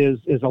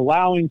is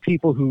allowing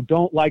people who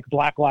don't like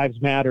Black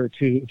Lives Matter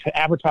to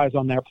advertise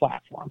on their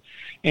platform,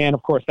 and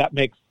of course that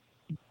makes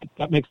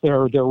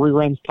their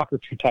rear ends pucker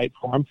too tight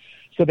for them,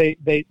 so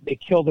they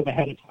kill them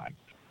ahead of time.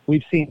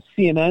 We've seen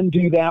CNN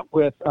do that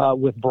with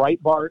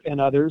Breitbart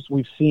and others.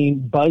 We've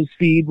seen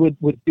BuzzFeed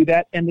would do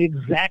that, and the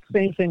exact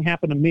same thing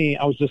happened to me.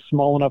 I was just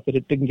small enough that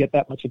it didn't get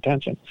that much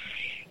attention.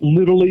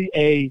 Literally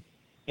a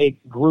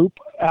group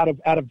out of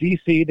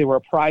DC. They were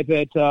a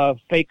private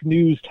fake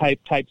news type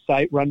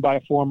site run by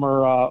a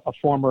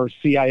former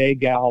CIA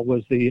gal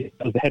was the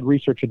head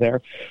researcher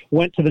there.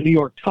 Went to the New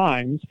York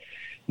Times.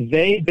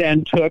 They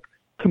then took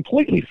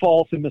completely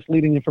false and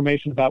misleading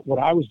information about what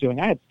I was doing.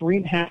 I had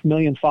 3.5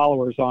 million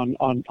followers on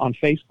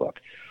Facebook.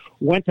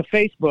 Went to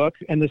Facebook,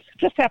 and this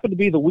just happened to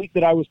be the week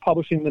that I was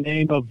publishing the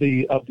name of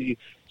the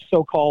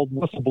so-called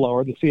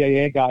whistleblower, the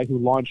CIA guy who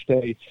launched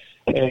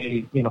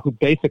who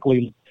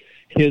basically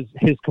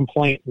his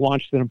complaint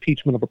launched an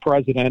impeachment of a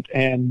president,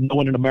 and no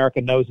one in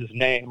America knows his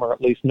name, or at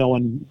least no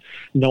one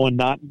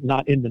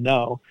not in the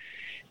know.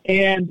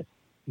 And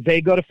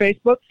they go to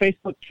Facebook.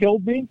 Facebook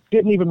killed me,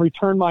 didn't even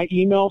return my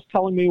emails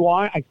telling me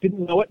why. I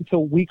didn't know it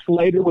until weeks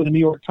later when the New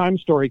York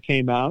Times story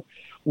came out,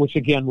 which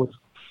again was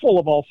full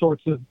of all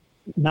sorts of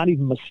not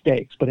even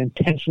mistakes, but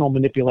intentional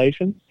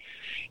manipulations.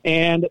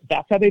 And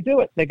that's how they do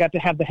it. They got to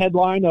have the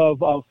headline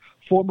of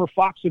former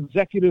Fox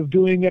executive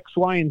doing X,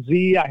 Y, and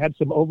Z. I had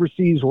some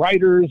overseas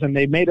writers, and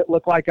they made it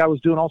look like I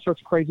was doing all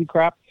sorts of crazy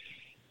crap.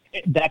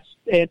 That's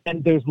it.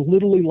 And there's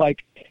literally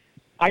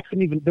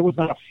there was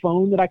not a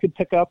phone that I could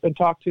pick up and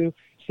talk to.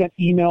 Sent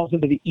emails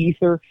into the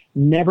ether,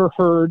 never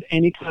heard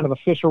any kind of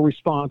official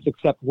response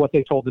except what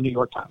they told the New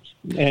York Times.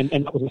 And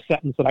that was a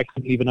sentence that I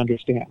couldn't even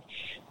understand.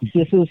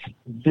 This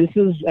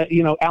is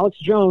Alex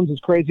Jones, as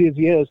crazy as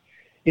he is,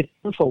 it's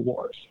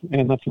InfoWars,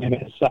 and that's the name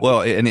of his site.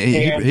 Well, and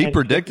he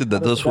predicted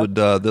that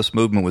this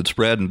movement would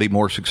spread and be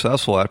more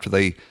successful after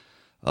they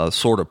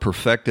sort of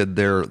perfected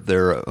their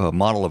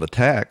model of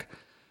attack.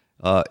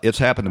 It's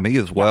happened to me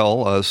as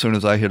well. As soon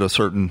as I hit a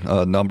certain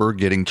number,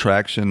 getting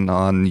traction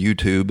on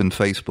YouTube and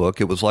Facebook,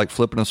 it was like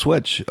flipping a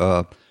switch.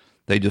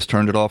 They just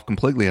turned it off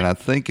completely, and I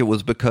think it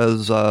was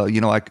because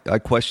I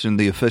questioned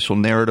the official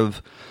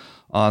narrative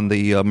on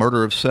the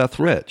murder of Seth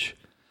Rich.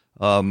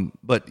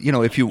 But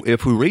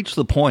if we reach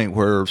the point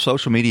where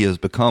social media has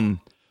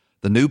become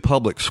the new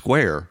public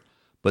square,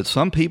 but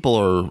some people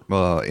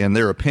are and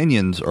their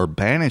opinions are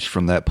banished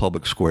from that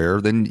public square,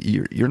 then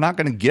you're not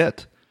going to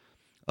get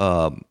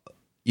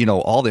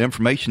all the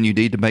information you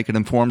need to make an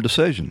informed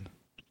decision.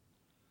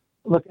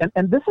 Look,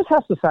 and this is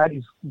how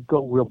societies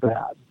go real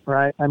bad,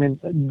 right? I mean,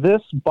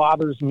 this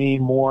bothers me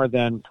more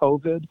than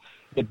COVID.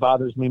 It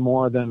bothers me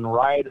more than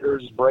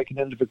rioters breaking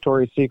into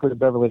Victoria's Secret at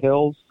Beverly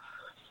Hills.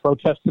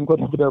 protesting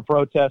whatever they're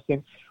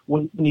protesting.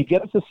 When you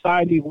get a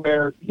society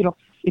where,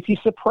 if you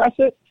suppress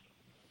it,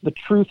 the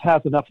truth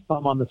has enough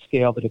thumb on the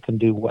scale that it can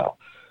do well.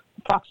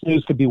 Fox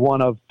News could be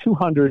one of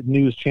 200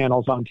 news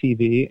channels on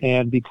TV,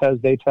 and because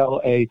they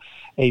tell a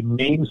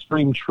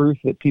mainstream truth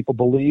that people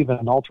believe and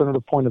an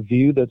alternative point of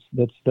view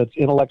that's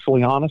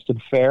intellectually honest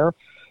and fair,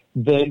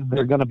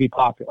 they're going to be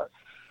popular.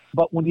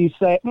 But when you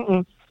say,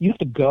 you have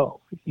to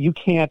go, you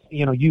can't,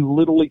 you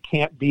literally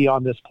can't be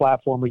on this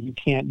platform, or you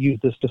can't use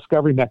this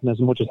discovery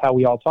mechanism, which is how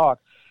we all talk.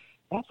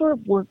 That's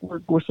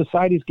where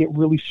societies get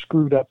really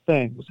screwed up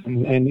things.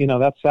 And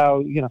that's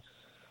how,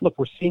 look,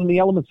 we're seeing the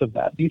elements of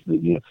that.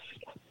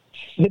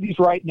 Cities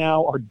right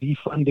now are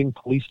defunding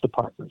police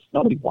departments.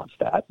 Nobody wants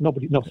that. No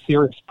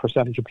serious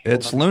percentage of people.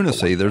 It's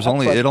lunacy.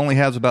 It only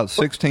has about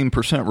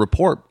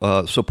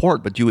 16%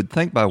 support, but you would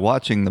think by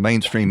watching the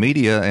mainstream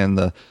media and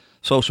the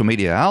social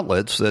media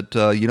outlets that,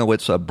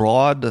 it's a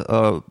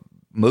broad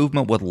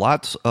movement with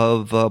lots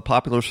of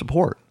popular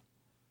support.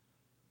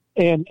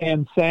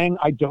 And saying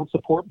I don't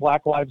support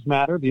Black Lives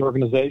Matter, the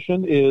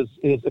organization, is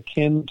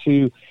akin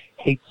to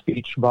hate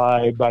speech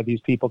by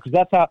these people, because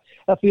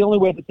that's the only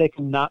way that they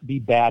can not be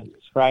baddies,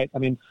 right? I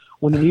mean,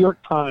 when the New York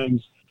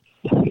Times,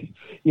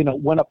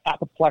 went up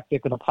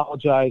apoplectic and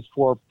apologized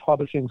for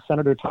publishing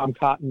Senator Tom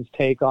Cotton's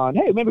take on,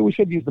 hey, maybe we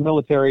should use the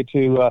military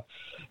to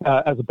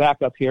as a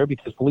backup here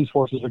because police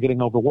forces are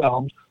getting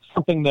overwhelmed.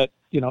 Something that,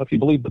 if you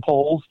believe the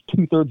polls,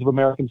 2/3 of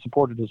Americans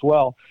supported as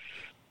well.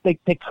 They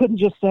couldn't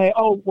just say,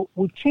 oh,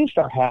 we've changed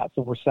our hats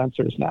and we're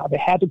censors now. They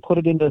had to put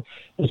it into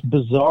this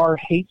bizarre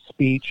hate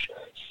speech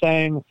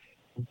saying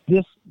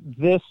this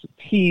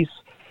piece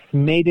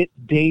made it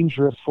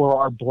dangerous for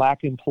our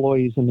black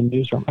employees in the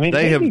newsroom. I mean,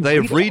 they have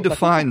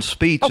redefined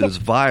speech as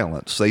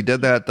violence. They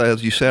did that,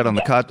 as you said, on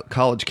the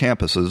college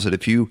campuses, that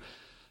if you,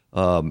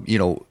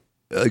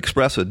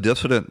 express a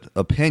dissident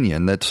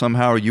opinion, that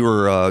somehow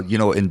you're,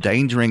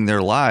 endangering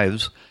their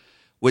lives,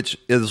 which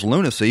is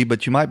lunacy,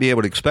 but you might be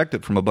able to expect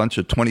it from a bunch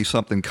of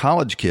 20-something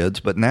college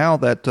kids. But now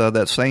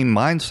that same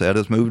mindset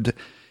has moved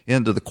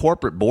into the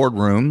corporate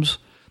boardrooms,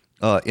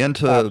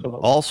 into Absolutely.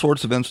 All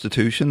sorts of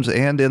institutions,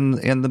 and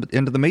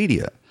into the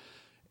media.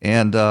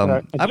 And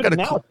I've got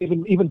now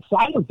even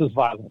silence is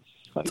violence.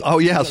 Oh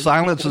yeah,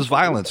 silence is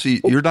violence.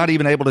 You're not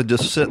even able to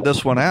just sit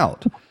this one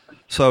out.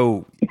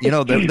 So,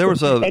 there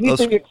was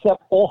anything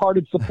except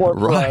wholehearted support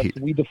for right.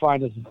 us we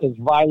define as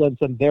violence,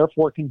 and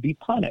therefore can be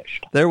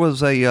punished. There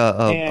was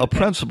a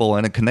principal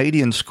in a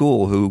Canadian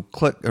school who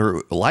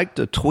liked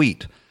a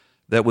tweet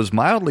that was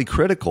mildly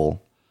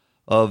critical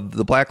of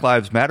the Black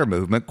Lives Matter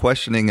movement,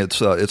 questioning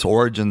its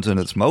origins and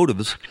its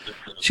motives.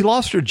 She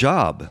lost her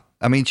job.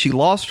 I mean, she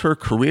lost her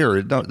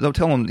career. Don't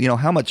tell them,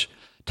 how much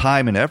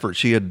time and effort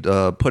she had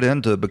put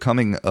into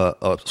becoming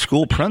a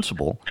school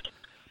principal,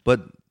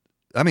 but.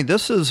 I mean,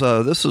 this is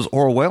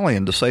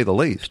Orwellian, to say the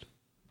least.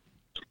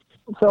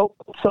 So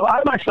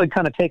I'm actually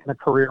kind of taking a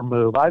career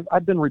move.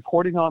 I've been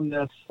reporting on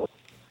this,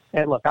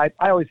 and look, I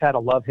always had a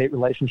love-hate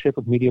relationship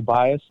with media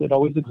bias. It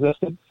always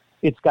existed.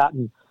 It's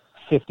gotten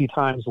 50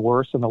 times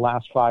worse in the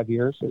last 5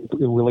 years. It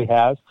really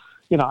has.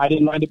 I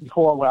didn't mind it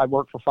before when I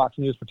worked for Fox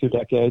News for 2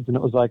 decades, and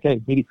it was like, hey,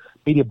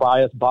 media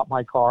bias bought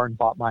my car and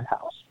bought my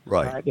house.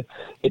 Right.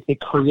 It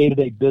created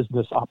a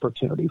business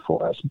opportunity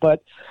for us.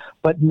 But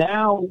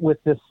now with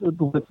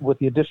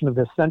the addition of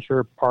this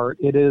censure part,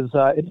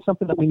 it's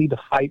something that we need to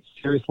fight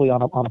seriously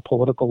on a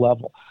political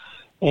level.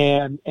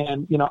 And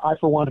I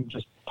for one am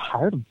just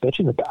tired of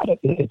bitching about it.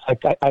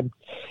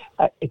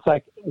 It's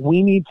like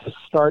we need to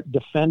start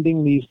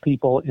defending these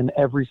people in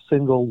every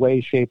single way,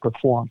 shape, or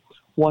form.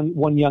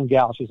 One young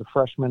gal, she's a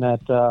freshman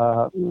at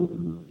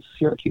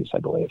Syracuse, I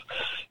believe.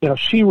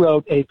 She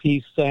wrote a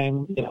piece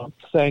saying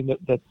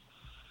that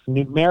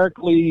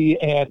numerically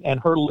and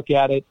her look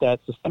at it, that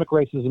systemic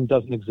racism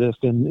doesn't exist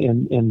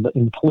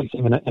in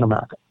policing in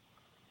America.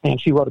 And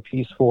she wrote a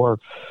piece for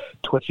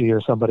Twitchy or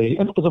somebody,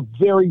 and it was a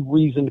very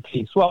reasoned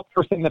piece. Well,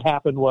 first thing that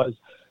happened was,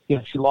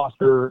 she lost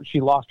her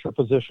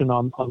position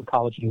on the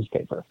college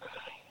newspaper,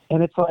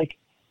 and it's like.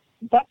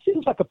 That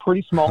seems like a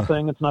pretty small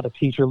thing. It's not a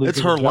teacher losing It's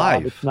her job.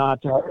 life. It's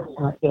not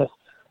this.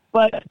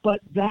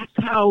 But that's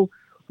how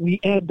we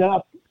end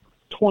up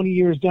 20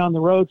 years down the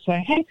road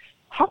saying, hey,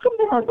 how come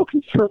there are no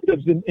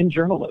conservatives in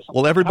journalism?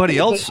 Well, everybody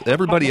else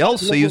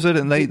sees it,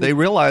 and they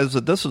realize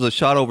that this is a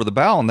shot over the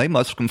bow, and they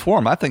must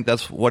conform. I think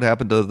that's what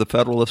happened to the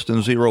Federalists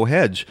and Zero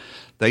Hedge.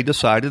 They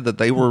decided that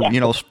they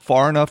were,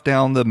 far enough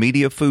down the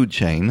media food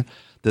chain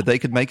that they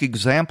could make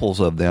examples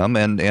of them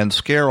and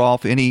scare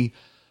off any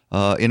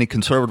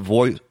conservative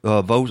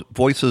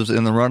voices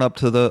in the run up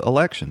to the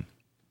election.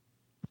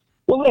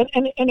 Well,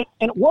 and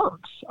it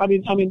works. I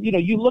mean,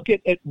 you look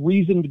at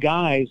reasoned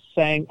guys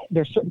saying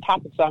there's certain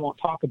topics I won't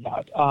talk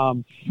about.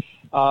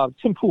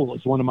 Tim Pool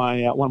is one of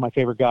my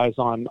favorite guys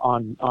on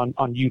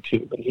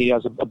YouTube, and he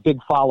has a big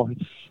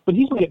following. But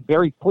he's made it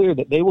very clear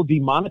that they will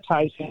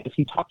demonetize him if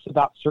he talks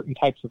about certain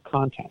types of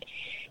content.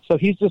 So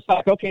he's just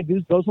like, okay,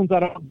 those ones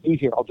I don't do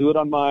here. I'll do it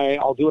on my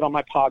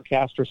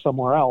podcast or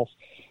somewhere else.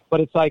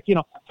 But it's like,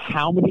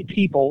 how many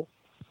people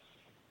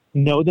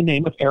know the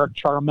name of Eric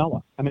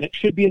Ciaramella. I mean, it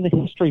should be in the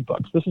history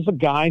books. This is a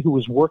guy who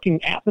was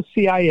working at the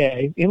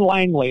CIA in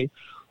Langley,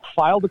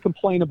 filed a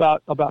complaint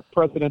about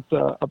President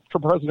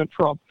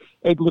Trump.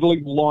 It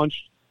literally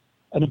launched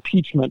an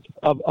impeachment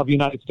of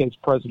United States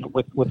president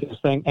with this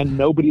thing, and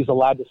nobody's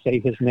allowed to say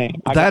his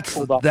name. That's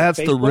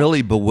the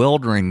really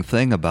bewildering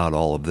thing about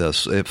all of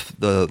this. If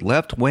the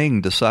left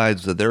wing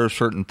decides that there are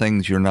certain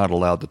things you're not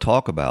allowed to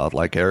talk about,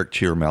 like Eric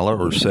Ciaramella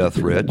or Seth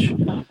Rich,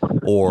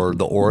 or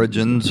the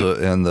origins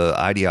and the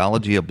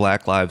ideology of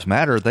Black Lives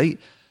Matter,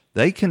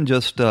 they can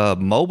just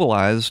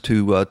mobilize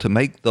to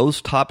make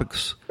those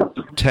topics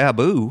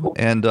taboo.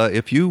 And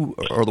if you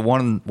are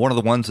one of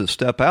the ones that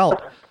step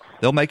out,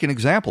 they'll make an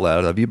example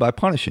out of you by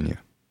punishing you.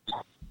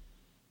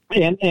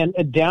 And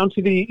down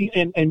to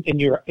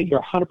and you're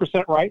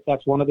 100% right.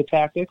 That's one of the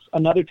tactics.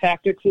 Another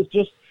tactic is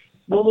just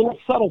a little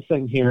subtle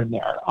thing here and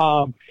there.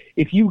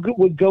 If you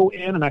would go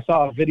in, and I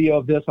saw a video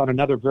of this on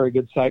another very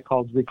good site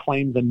called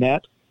Reclaim the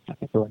Net. I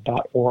think they're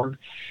 .org.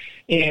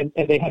 And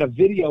they had a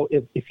video.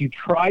 If you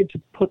tried to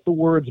put the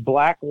words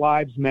Black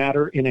Lives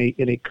Matter in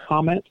a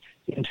comment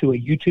into a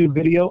YouTube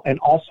video and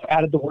also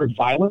added the word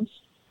violence,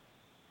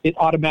 it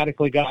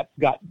automatically got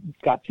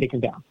taken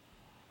down.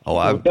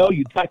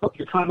 You'd type up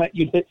your comment,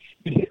 you'd hit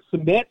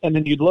submit, and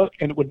then you'd look,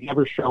 and it would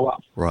never show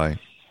up. Right.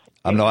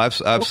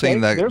 I've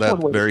seen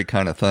that very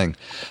kind of thing.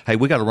 Hey,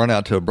 we got to run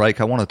out to a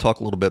break. I want to talk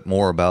a little bit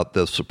more about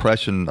the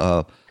suppression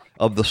of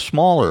the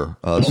smaller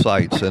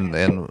sites,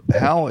 and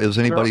how is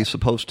anybody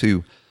supposed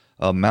to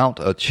mount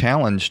a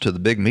challenge to the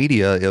big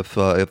media if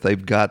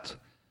they've got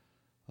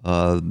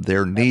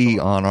their knee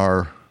on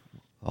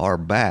our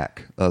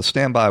back.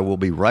 Stand by. We'll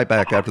be right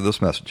back after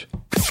this message.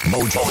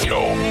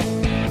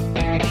 Mojo.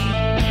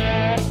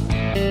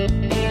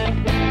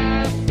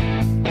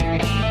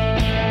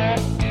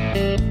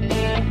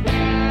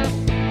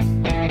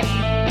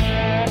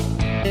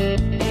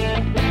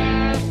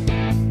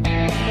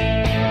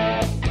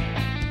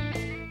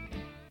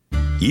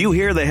 You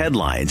hear the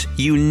headlines.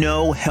 You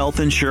know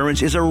health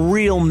insurance is a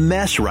real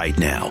mess right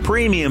now.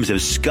 Premiums have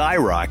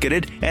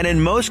skyrocketed, and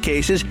in most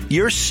cases,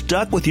 you're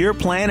stuck with your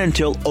plan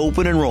until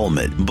open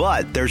enrollment.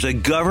 But there's a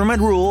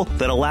government rule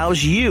that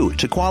allows you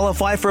to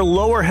qualify for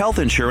lower health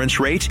insurance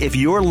rates if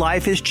your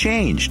life has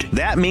changed.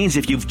 That means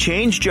if you've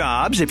changed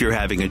jobs, if you're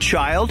having a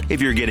child,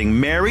 if you're getting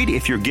married,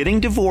 if you're getting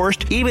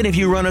divorced, even if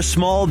you run a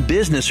small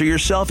business or you're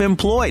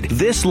self-employed,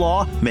 this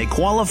law may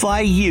qualify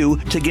you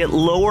to get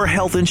lower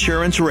health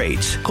insurance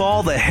rates.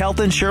 Call the Health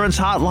Insurance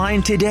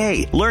Hotline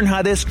today. Learn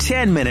how this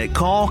 10-minute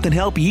call can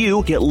help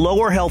you get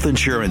lower health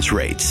insurance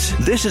rates.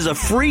 This is a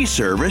free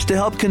service to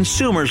help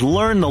consumers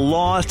learn the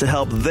laws to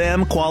help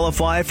them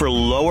qualify for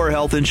lower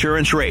health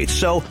insurance rates.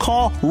 So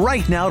call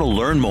right now to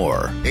learn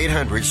more.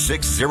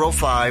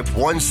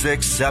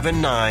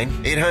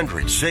 800-605-1679.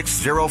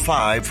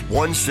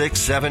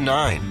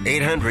 800-605-1679.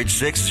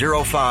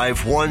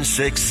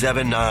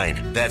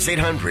 800-605-1679. That's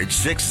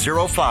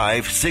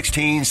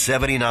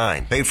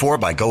 800-605-1679. Paid for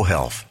by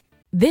GoHealth.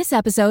 This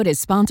episode is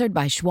sponsored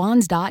by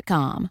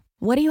Schwans.com.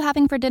 What are you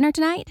having for dinner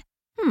tonight?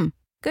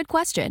 Good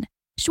question.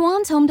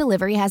 Schwans Home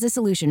Delivery has a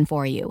solution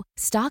for you.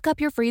 Stock up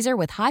your freezer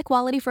with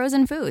high-quality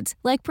frozen foods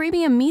like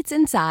premium meats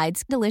and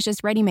sides,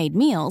 delicious ready-made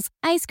meals,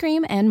 ice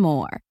cream, and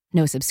more.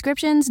 No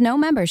subscriptions, no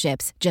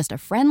memberships, just a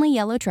friendly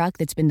yellow truck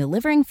that's been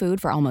delivering food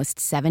for almost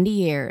 70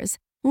 years.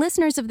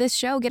 Listeners of this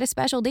show get a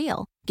special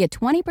deal. Get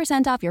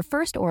 20% off your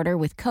first order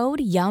with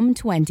code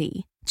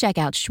YUM20. Check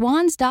out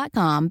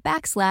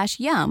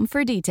schwans.com/yum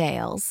for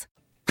details.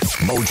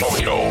 Mojo.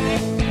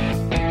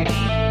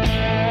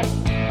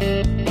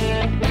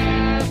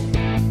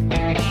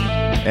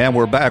 And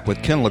we're back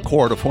with Ken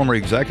LaCourte, a former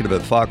executive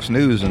at Fox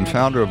News and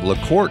founder of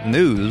LaCourte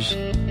News,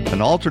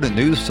 an alternate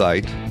news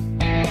site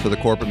for the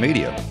corporate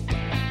media.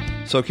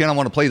 So, Ken, I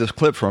want to play this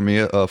clip for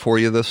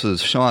you. This is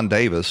Sean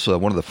Davis,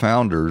 one of the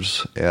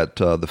founders at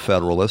the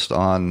Federalist,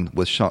 on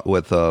with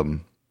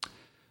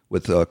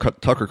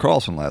Tucker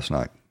Carlson last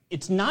night.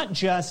 It's not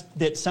just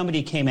that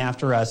somebody came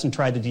after us and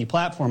tried to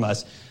deplatform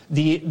us.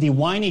 The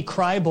whiny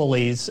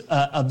cry-bullies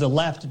of the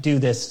left do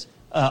this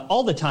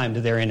all the time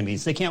to their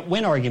enemies. They can't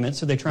win arguments,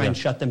 so they try and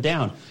shut them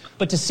down.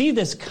 But to see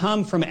this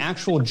come from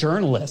actual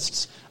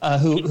journalists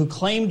who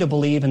claim to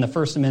believe in the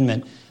First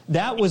Amendment,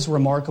 that was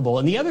remarkable.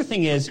 And the other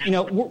thing is,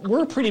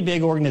 we're a pretty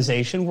big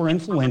organization. We're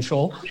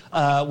influential.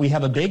 We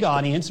have a big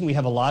audience, and we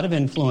have a lot of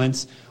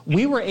influence.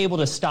 We were able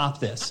to stop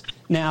this.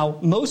 Now,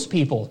 most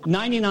people,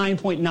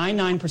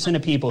 99.99%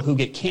 of people who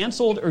get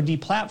canceled or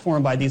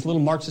deplatformed by these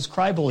little Marxist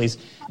cry-bullies,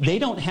 they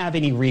don't have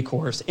any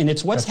recourse. And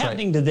it's what's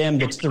happening to them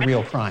that's the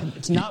real crime.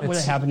 It's not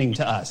what's happening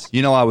to us.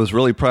 I was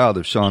really proud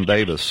of Sean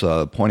Davis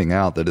pointing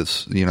out that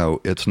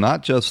it's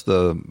not just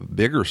the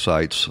bigger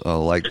sites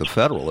like the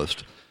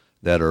Federalist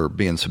that are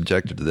being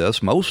subjected to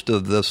this. Most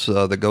of this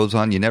that goes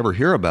on you never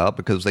hear about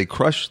because they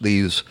crush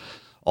these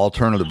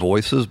alternative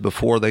voices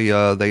before they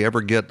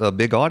ever get a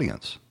big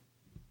audience.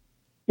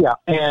 Yeah,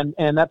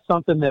 and that's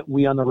something that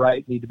we on the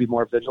right need to be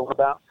more vigilant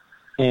about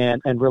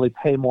and really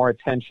pay more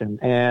attention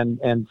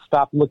and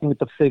stop looking at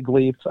the fig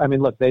leaves. I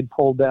mean, look, they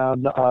pulled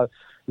down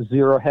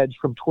zero hedge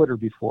from Twitter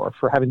before,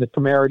 for having the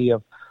temerity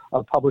of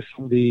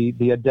publishing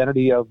the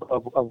identity of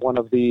one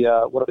of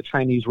the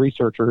Chinese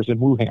researchers in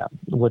Wuhan,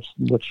 who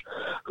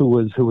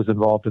was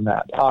involved in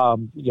that.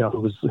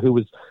 Who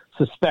was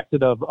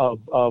suspected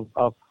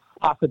of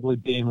possibly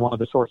being one of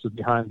the sources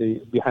behind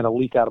a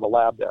leak out of a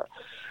lab there.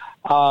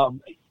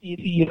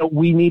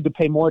 We need to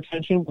pay more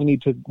attention. We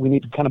need to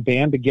kind of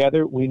band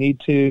together. We need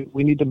to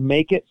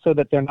make it so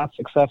that they're not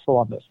successful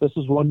on this. This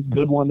is one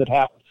good one that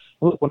happened.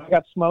 Look, when I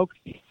got smoked,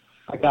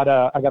 I got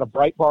a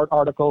Breitbart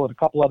article, and a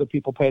couple other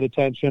people paid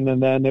attention,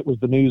 and then it was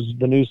the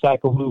news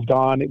cycle moved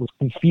on. It was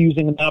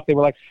confusing enough. They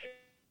were like,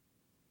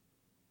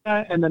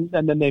 and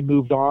then they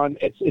moved on.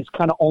 It's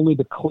kind of only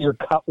the clear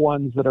cut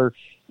ones that are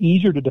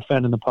easier to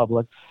defend in the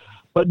public.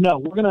 But no,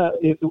 we're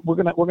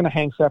gonna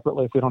hang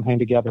separately if we don't hang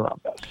together on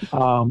this.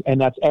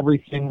 And that's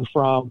everything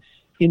from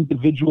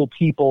individual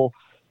people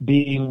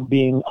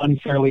being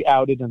unfairly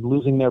outed and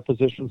losing their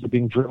positions or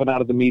being driven out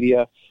of the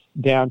media,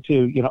 down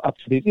to up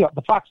to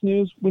the Fox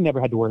News. We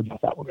never had to worry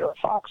about that when we were at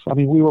Fox. I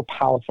mean, we were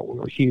powerful, we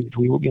were huge,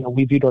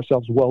 we viewed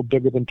ourselves well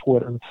bigger than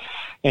Twitter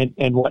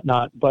and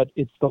whatnot. But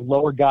it's the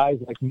lower guys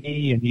like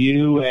me and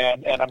you,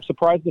 and I'm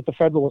surprised that the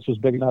Federalist was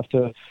big enough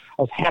to.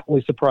 I was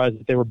happily surprised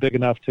that they were big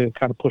enough to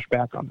kind of push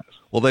back on this.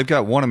 Well, they've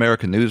got One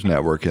American News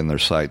Network in their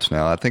sites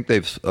now. I think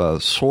they've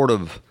sort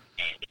of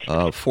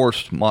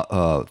forced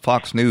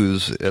Fox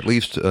News, at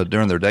least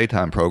during their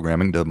daytime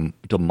programming,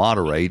 to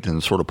moderate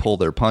and sort of pull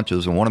their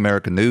punches. And One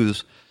American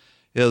News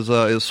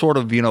is sort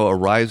of a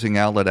rising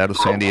outlet out of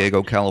San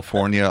Diego,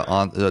 California,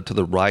 on to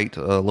the right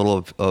a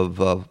little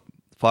of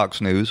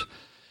Fox News.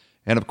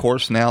 And of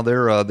course, now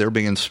they're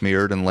being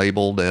smeared and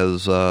labeled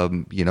as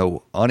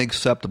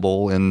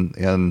unacceptable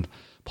in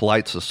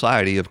polite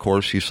society. Of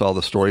course, you saw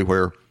the story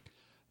where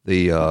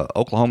the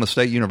Oklahoma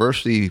State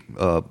University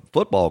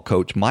football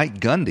coach Mike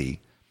Gundy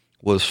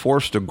was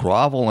forced to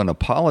grovel and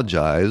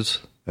apologize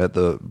by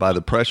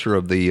the pressure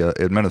of the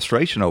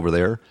administration over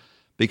there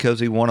because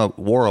he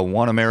wore a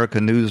One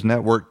American News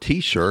Network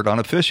T-shirt on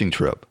a fishing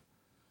trip.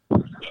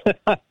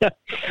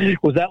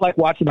 Was that like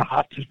watching a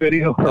hostage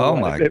video? Oh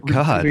my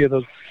God!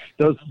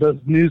 Those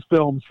news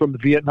films from the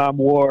Vietnam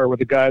War where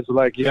the guys are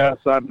like, "Yes,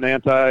 I'm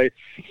an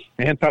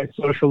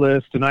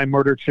anti-socialist and I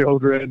murder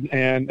children,"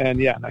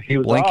 and yeah, he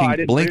was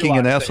blinking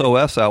an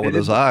SOS out with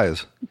his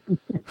eyes.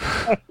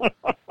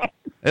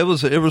 It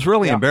was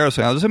really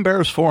embarrassing. I was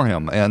embarrassed for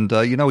him, and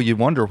you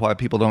wonder why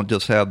people don't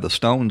just have the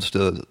stones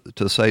to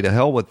say to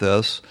hell with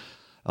this.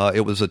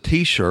 It was a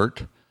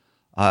T-shirt.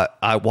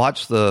 I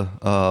watched the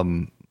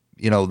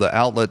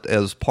outlet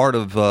as part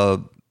of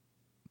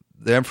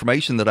the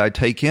information that I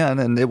take in,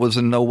 and it was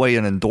in no way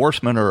an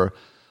endorsement or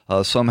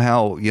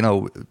somehow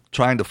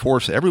trying to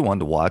force everyone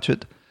to watch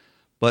it.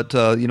 But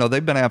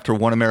they've been after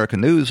One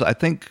American News. I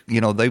think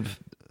they've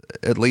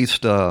at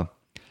least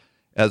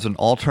as an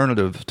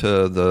alternative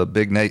to the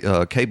big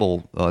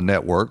cable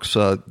networks,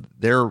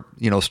 they're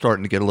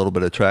starting to get a little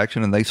bit of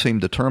traction, and they seem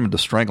determined to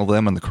strangle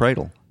them in the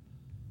cradle.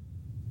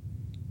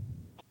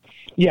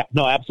 Yeah,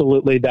 no,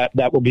 absolutely.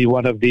 That will be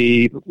one of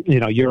the,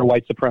 you're a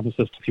white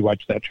supremacist if you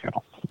watch that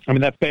channel. I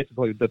mean, that's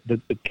basically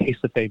the case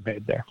that they've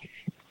made there.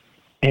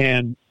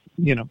 And,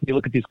 you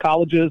look at these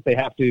colleges, they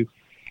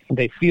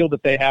feel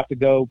that they have to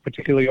go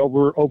particularly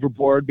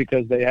overboard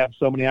because they have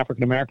so many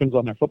African Americans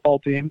on their football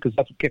team, because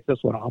that's what kicked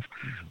this one off,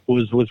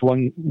 was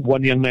one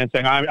young man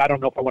saying, I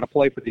don't know if I want to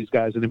play for these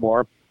guys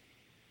anymore.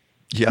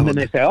 Yeah. And then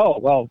they say, oh,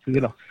 well,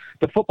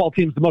 the football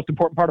team's the most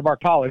important part of our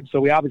college,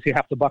 so we obviously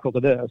have to buckle to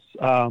this.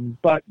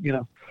 But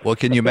well,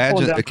 can you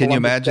imagine? Can you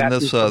imagine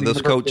this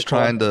coach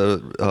trying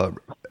to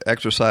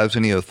exercise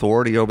any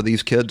authority over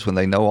these kids when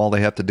they know all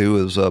they have to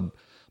do is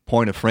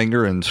point a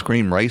finger and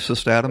scream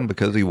racist at him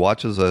because he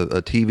watches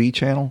a TV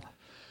channel?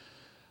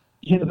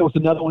 There was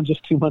another one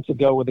just 2 months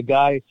ago where the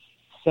guy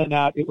sent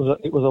out. It was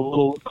a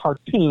little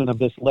cartoon of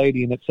this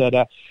lady, and it said,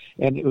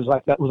 and it was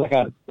like a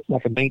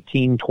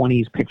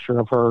 1920s picture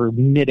of her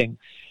knitting.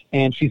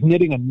 And she's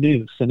knitting a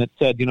noose, and it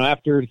said,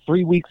 after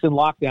 3 weeks in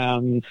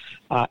lockdown,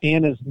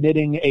 Anna's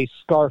knitting a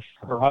scarf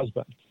for her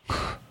husband.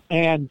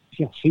 And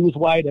she was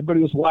white,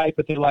 everybody was white,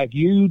 but they're like,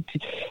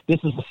 this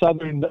is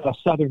a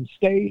southern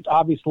state.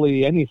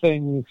 Obviously,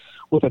 anything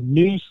with a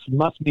noose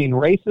must mean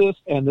racist.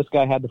 And this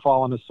guy had to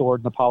fall on his sword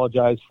and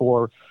apologize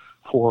for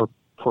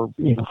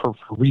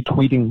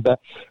retweeting that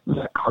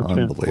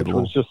cartoon, which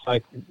was just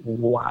like,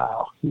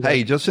 wow.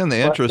 Hey, just in the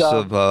interest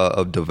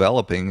of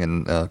developing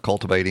and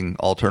cultivating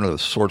alternative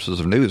sources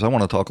of news, I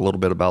want to talk a little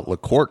bit about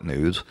LaCourte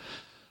News.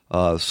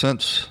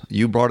 Since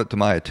you brought it to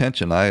my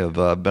attention, I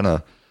have been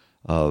a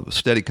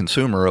steady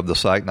consumer of the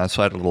site, and I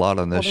cited a lot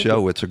on this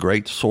show. It's a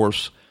great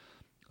source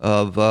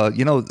of,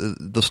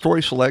 the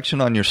story selection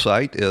on your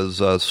site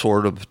is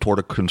sort of toward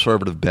a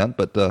conservative bent,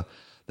 but the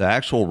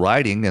actual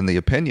writing and the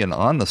opinion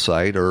on the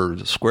site are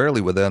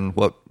squarely within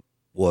what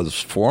was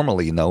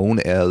formerly known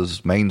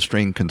as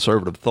mainstream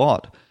conservative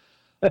thought.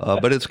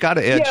 But it's got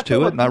an edge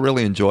to it, and I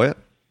really enjoy it.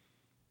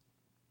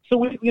 So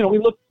we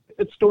look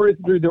it's stories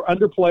they're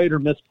underplayed or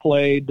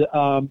misplayed.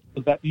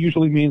 That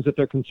usually means that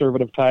they're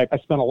conservative type. I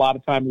spent a lot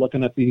of time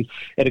looking at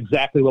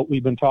exactly what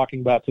we've been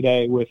talking about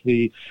today with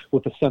the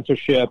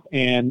censorship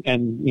and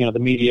the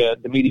media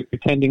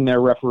pretending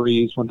they're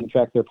referees when in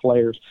fact they're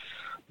players.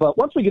 But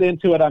once we get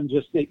into it, I'm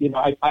just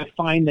I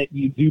find that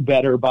you do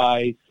better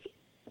by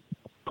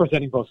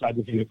presenting both sides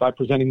of you, by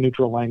presenting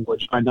neutral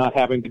language, by not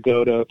having to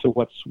go to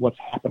what's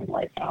happening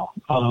right now.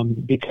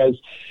 Because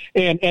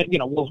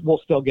we'll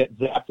still get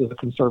zapped as a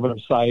conservative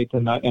site,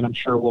 and I'm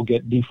sure we'll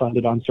get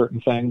defunded on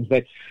certain things.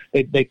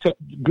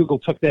 Google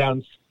took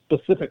down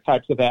specific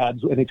types of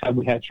ads anytime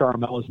we had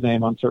Charamella's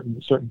name on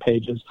certain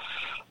pages.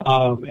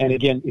 And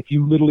again, if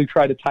you literally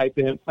try to type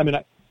in,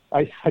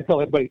 I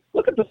tell everybody,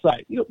 look at the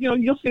site.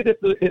 You'll see that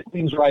it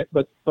seems right,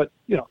 but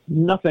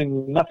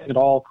nothing at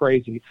all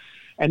crazy.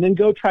 And then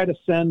go try to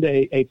send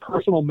a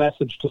personal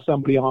message to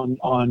somebody on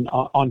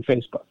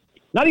Facebook.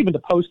 Not even to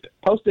post it.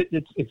 Post it.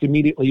 It's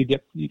immediately you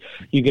get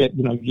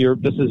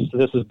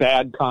this is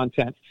bad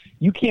content.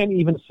 You can't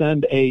even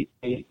send an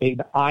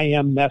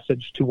IM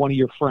message to one of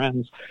your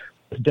friends,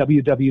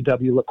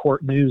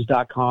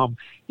 www.lacourtenews.com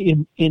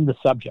in the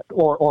subject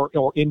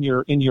or in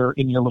your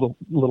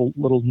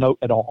little note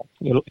at all.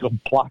 It'll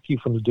block you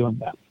from doing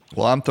that.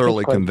 Well, I'm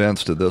thoroughly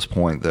convinced at this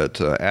point that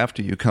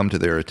after you come to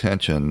their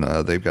attention,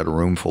 they've got a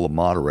room full of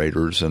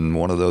moderators, and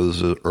one of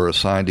those are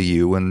assigned to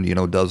you and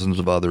dozens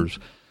of others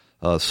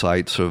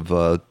sites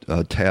of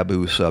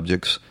taboo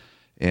subjects,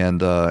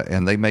 and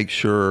they make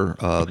sure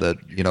that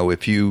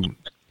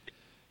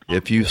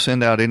if you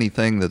send out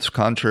anything that's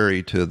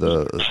contrary to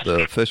the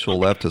official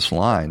leftist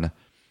line,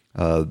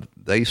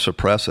 they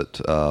suppress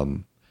it.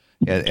 And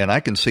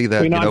I can see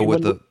that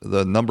with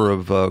the number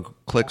of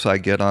clicks I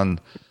get on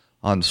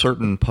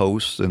certain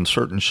posts and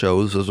certain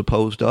shows as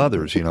opposed to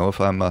others.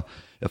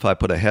 If I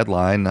put a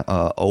headline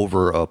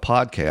over a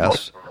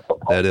podcast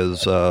that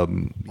is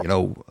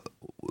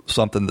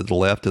something that the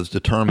left has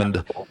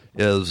determined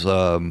is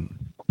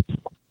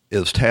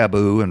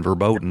taboo and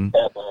verboten,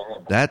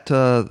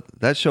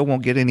 that show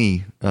won't get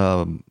any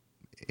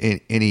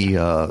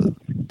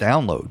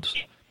downloads.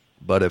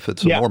 But if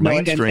it's more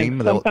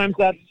mainstream, and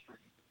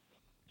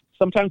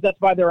sometimes that's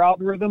by their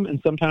algorithm,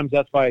 and sometimes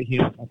that's by a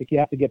human. I think you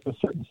have to get to a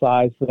certain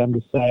size for them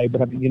to say.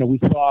 But we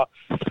saw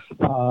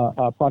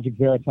Project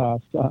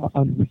Veritas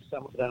under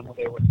some of them where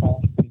they were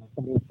calling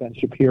somebody like Ben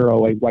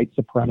Shapiro a white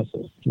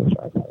supremacist, which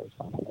I thought was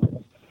hilarious.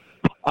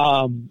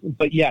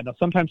 But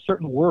sometimes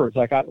certain words,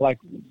 like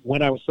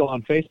when I was still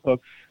on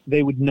Facebook,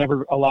 they would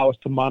never allow us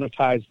to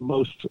monetize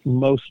most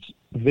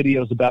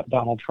videos about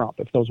Donald Trump.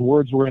 If those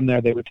words were in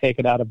there, they would take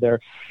it out of their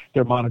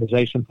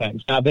monetization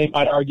things. Now, they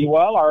might argue,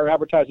 well, our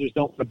advertisers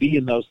don't want to be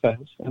in those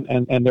things,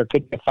 and there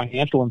could be a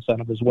financial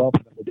incentive as well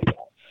for them to do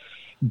that.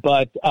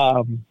 But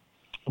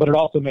it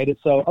also made it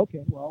so,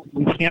 okay, well,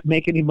 we can't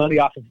make any money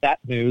off of that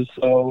news,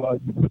 so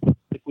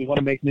if we want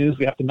to make news,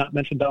 we have to not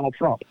mention Donald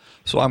Trump.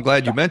 So I'm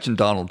glad you mentioned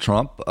Donald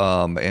Trump,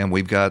 and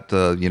we've got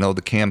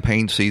the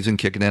campaign season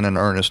kicking in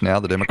earnest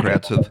now. The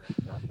Democrats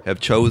have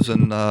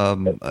chosen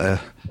a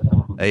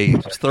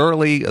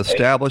thoroughly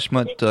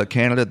establishment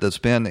candidate that's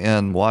been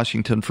in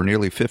Washington for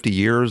nearly 50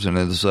 years and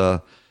is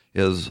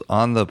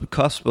on the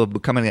cusp of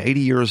becoming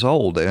 80 years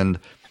old, and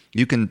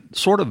you can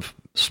sort of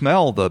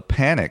smell the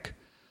panic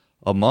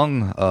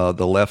among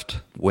the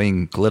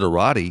left-wing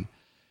glitterati.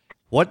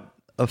 What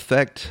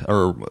effect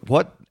or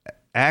what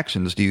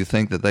actions do you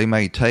think that they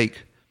may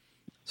take,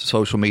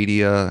 social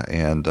media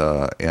and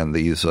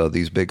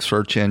these big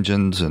search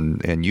engines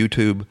and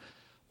YouTube?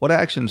 What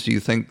actions do you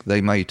think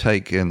they may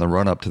take in the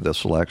run-up to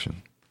this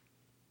election?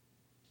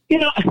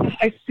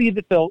 I see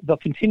that they'll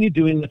continue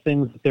doing the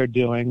things that they're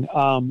doing.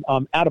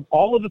 Out of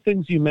all of the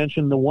things you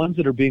mentioned, the ones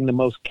that are being the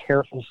most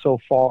careful so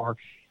far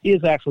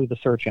is actually the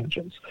search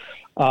engines.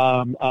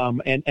 And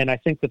I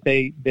think that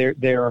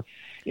they're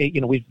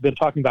we've been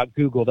talking about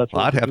Google. That's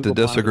I'd have to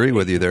disagree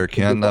with you there,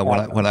 Ken.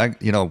 When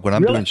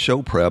I'm doing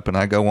show prep and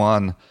I go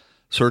on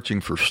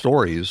searching for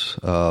stories,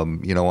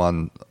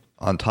 on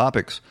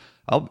topics,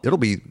 it'll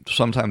be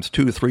sometimes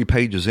 2 to 3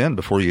 pages in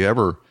before you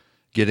ever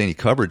get any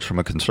coverage from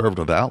a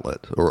conservative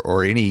outlet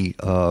or any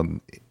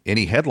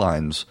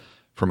headlines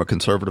from a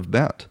conservative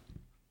bent.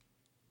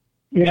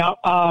 Yeah,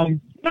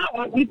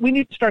 we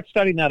need to start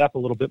studying that up a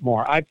little bit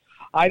more.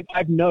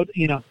 I've noted,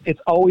 it's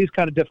always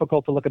kind of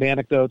difficult to look at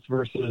anecdotes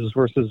versus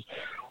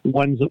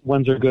ones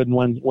are good and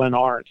ones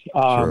aren't.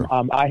 Sure.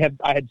 I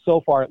had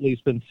so far at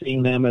least been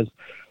seeing them as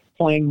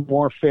playing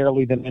more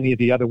fairly than any of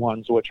the other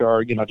ones, which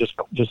are just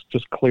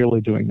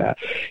clearly doing that.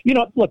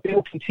 Look, they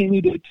will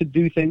continue to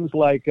do things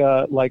like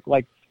a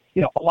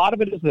lot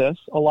of it is this.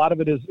 A lot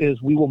of it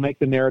is we will make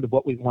the narrative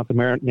what we want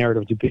the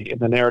narrative to be, and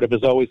the narrative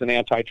is always an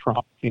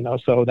anti-Trump.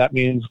 So that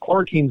means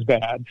quarantine's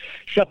bad,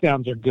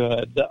 shutdowns are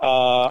good,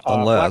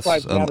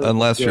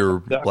 unless you're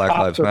Black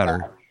Lives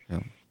Matter.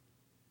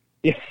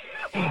 Yeah. Yes.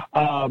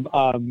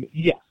 I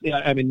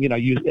mean,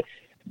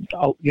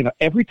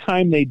 every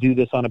time they do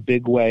this on a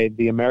big way,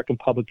 the American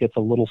public gets a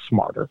little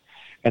smarter,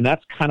 and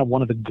that's kind of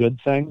one of the good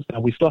things.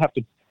 Now we still have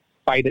to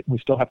fight it and we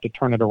still have to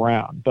turn it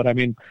around. But I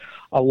mean,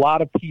 a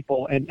lot of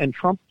people, and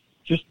Trump,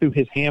 just through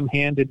his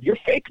ham-handed, you're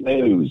fake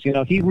news,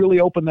 he really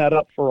opened that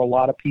up for a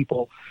lot of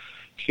people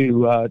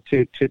to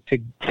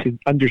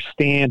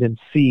understand and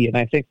see. And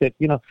I think that,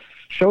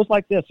 shows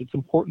like this, it's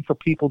important for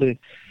people to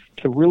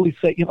really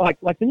say, like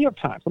the New York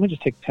Times. Let me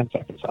just take 10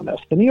 seconds on this.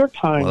 The New York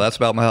Times. Well, that's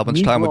about how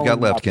much time we've got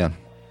left, Ken.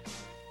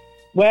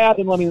 Well,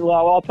 then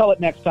I'll tell it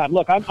next time.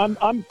 Look,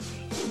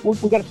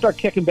 we've got to start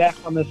kicking back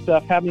on this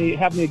stuff. Have me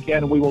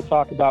again, and we will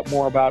talk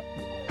more about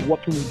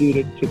what can we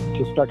do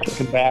to start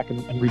kicking back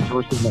and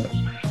reversing this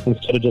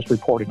instead of just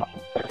reporting on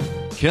it.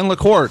 Ken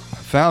LaCourte,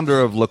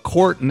 founder of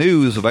LaCourte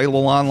News,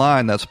 available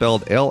online. That's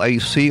spelled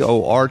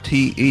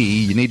LACORTE.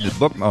 You need to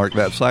bookmark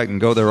that site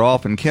and go there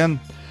often. Ken,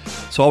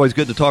 it's always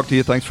good to talk to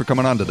you. Thanks for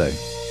coming on today.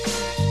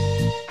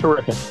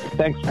 Terrific.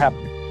 Thanks for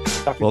having me.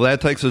 Well, that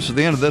takes us to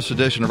the end of this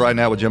edition of Right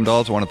Now with Jim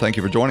Dawes. I want to thank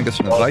you for joining us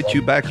and invite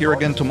you back here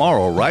again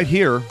tomorrow, right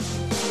here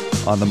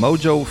on the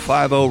Mojo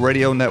 50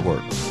 Radio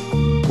Network.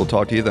 We'll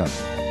talk to you then.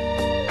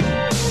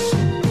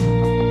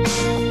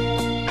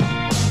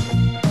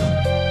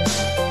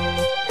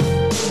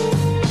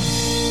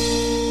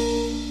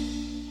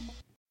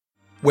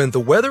 When the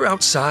weather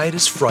outside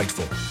is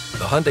frightful,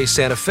 the Hyundai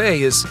Santa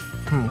Fe is,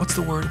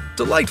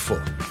 delightful.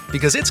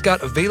 Because it's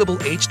got available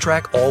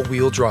H-Track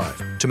all-wheel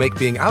drive to make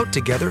being out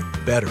together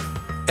better.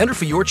 Enter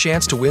for your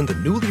chance to win the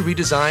newly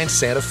redesigned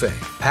Santa Fe,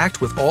 packed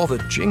with all the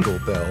jingle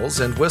bells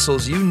and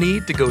whistles you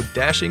need to go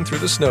dashing through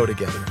the snow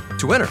together.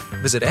 To enter,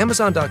 visit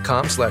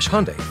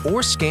Amazon.com/Hyundai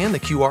or scan the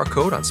QR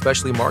code on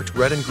specially marked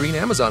red and green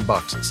Amazon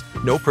boxes.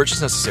 No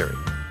purchase necessary.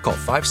 Call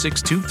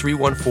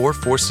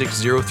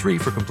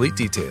 562-314-4603 for complete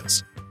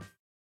details.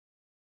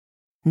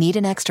 Need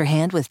an extra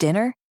hand with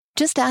dinner?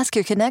 Just ask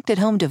your connected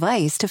home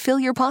device to fill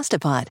your pasta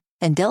pot,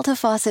 and Delta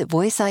Faucet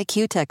Voice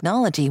IQ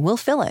technology will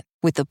fill it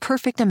with the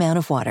perfect amount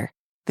of water.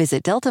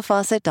 Visit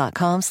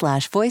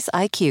deltafaucet.com/voice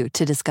IQ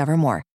to discover more.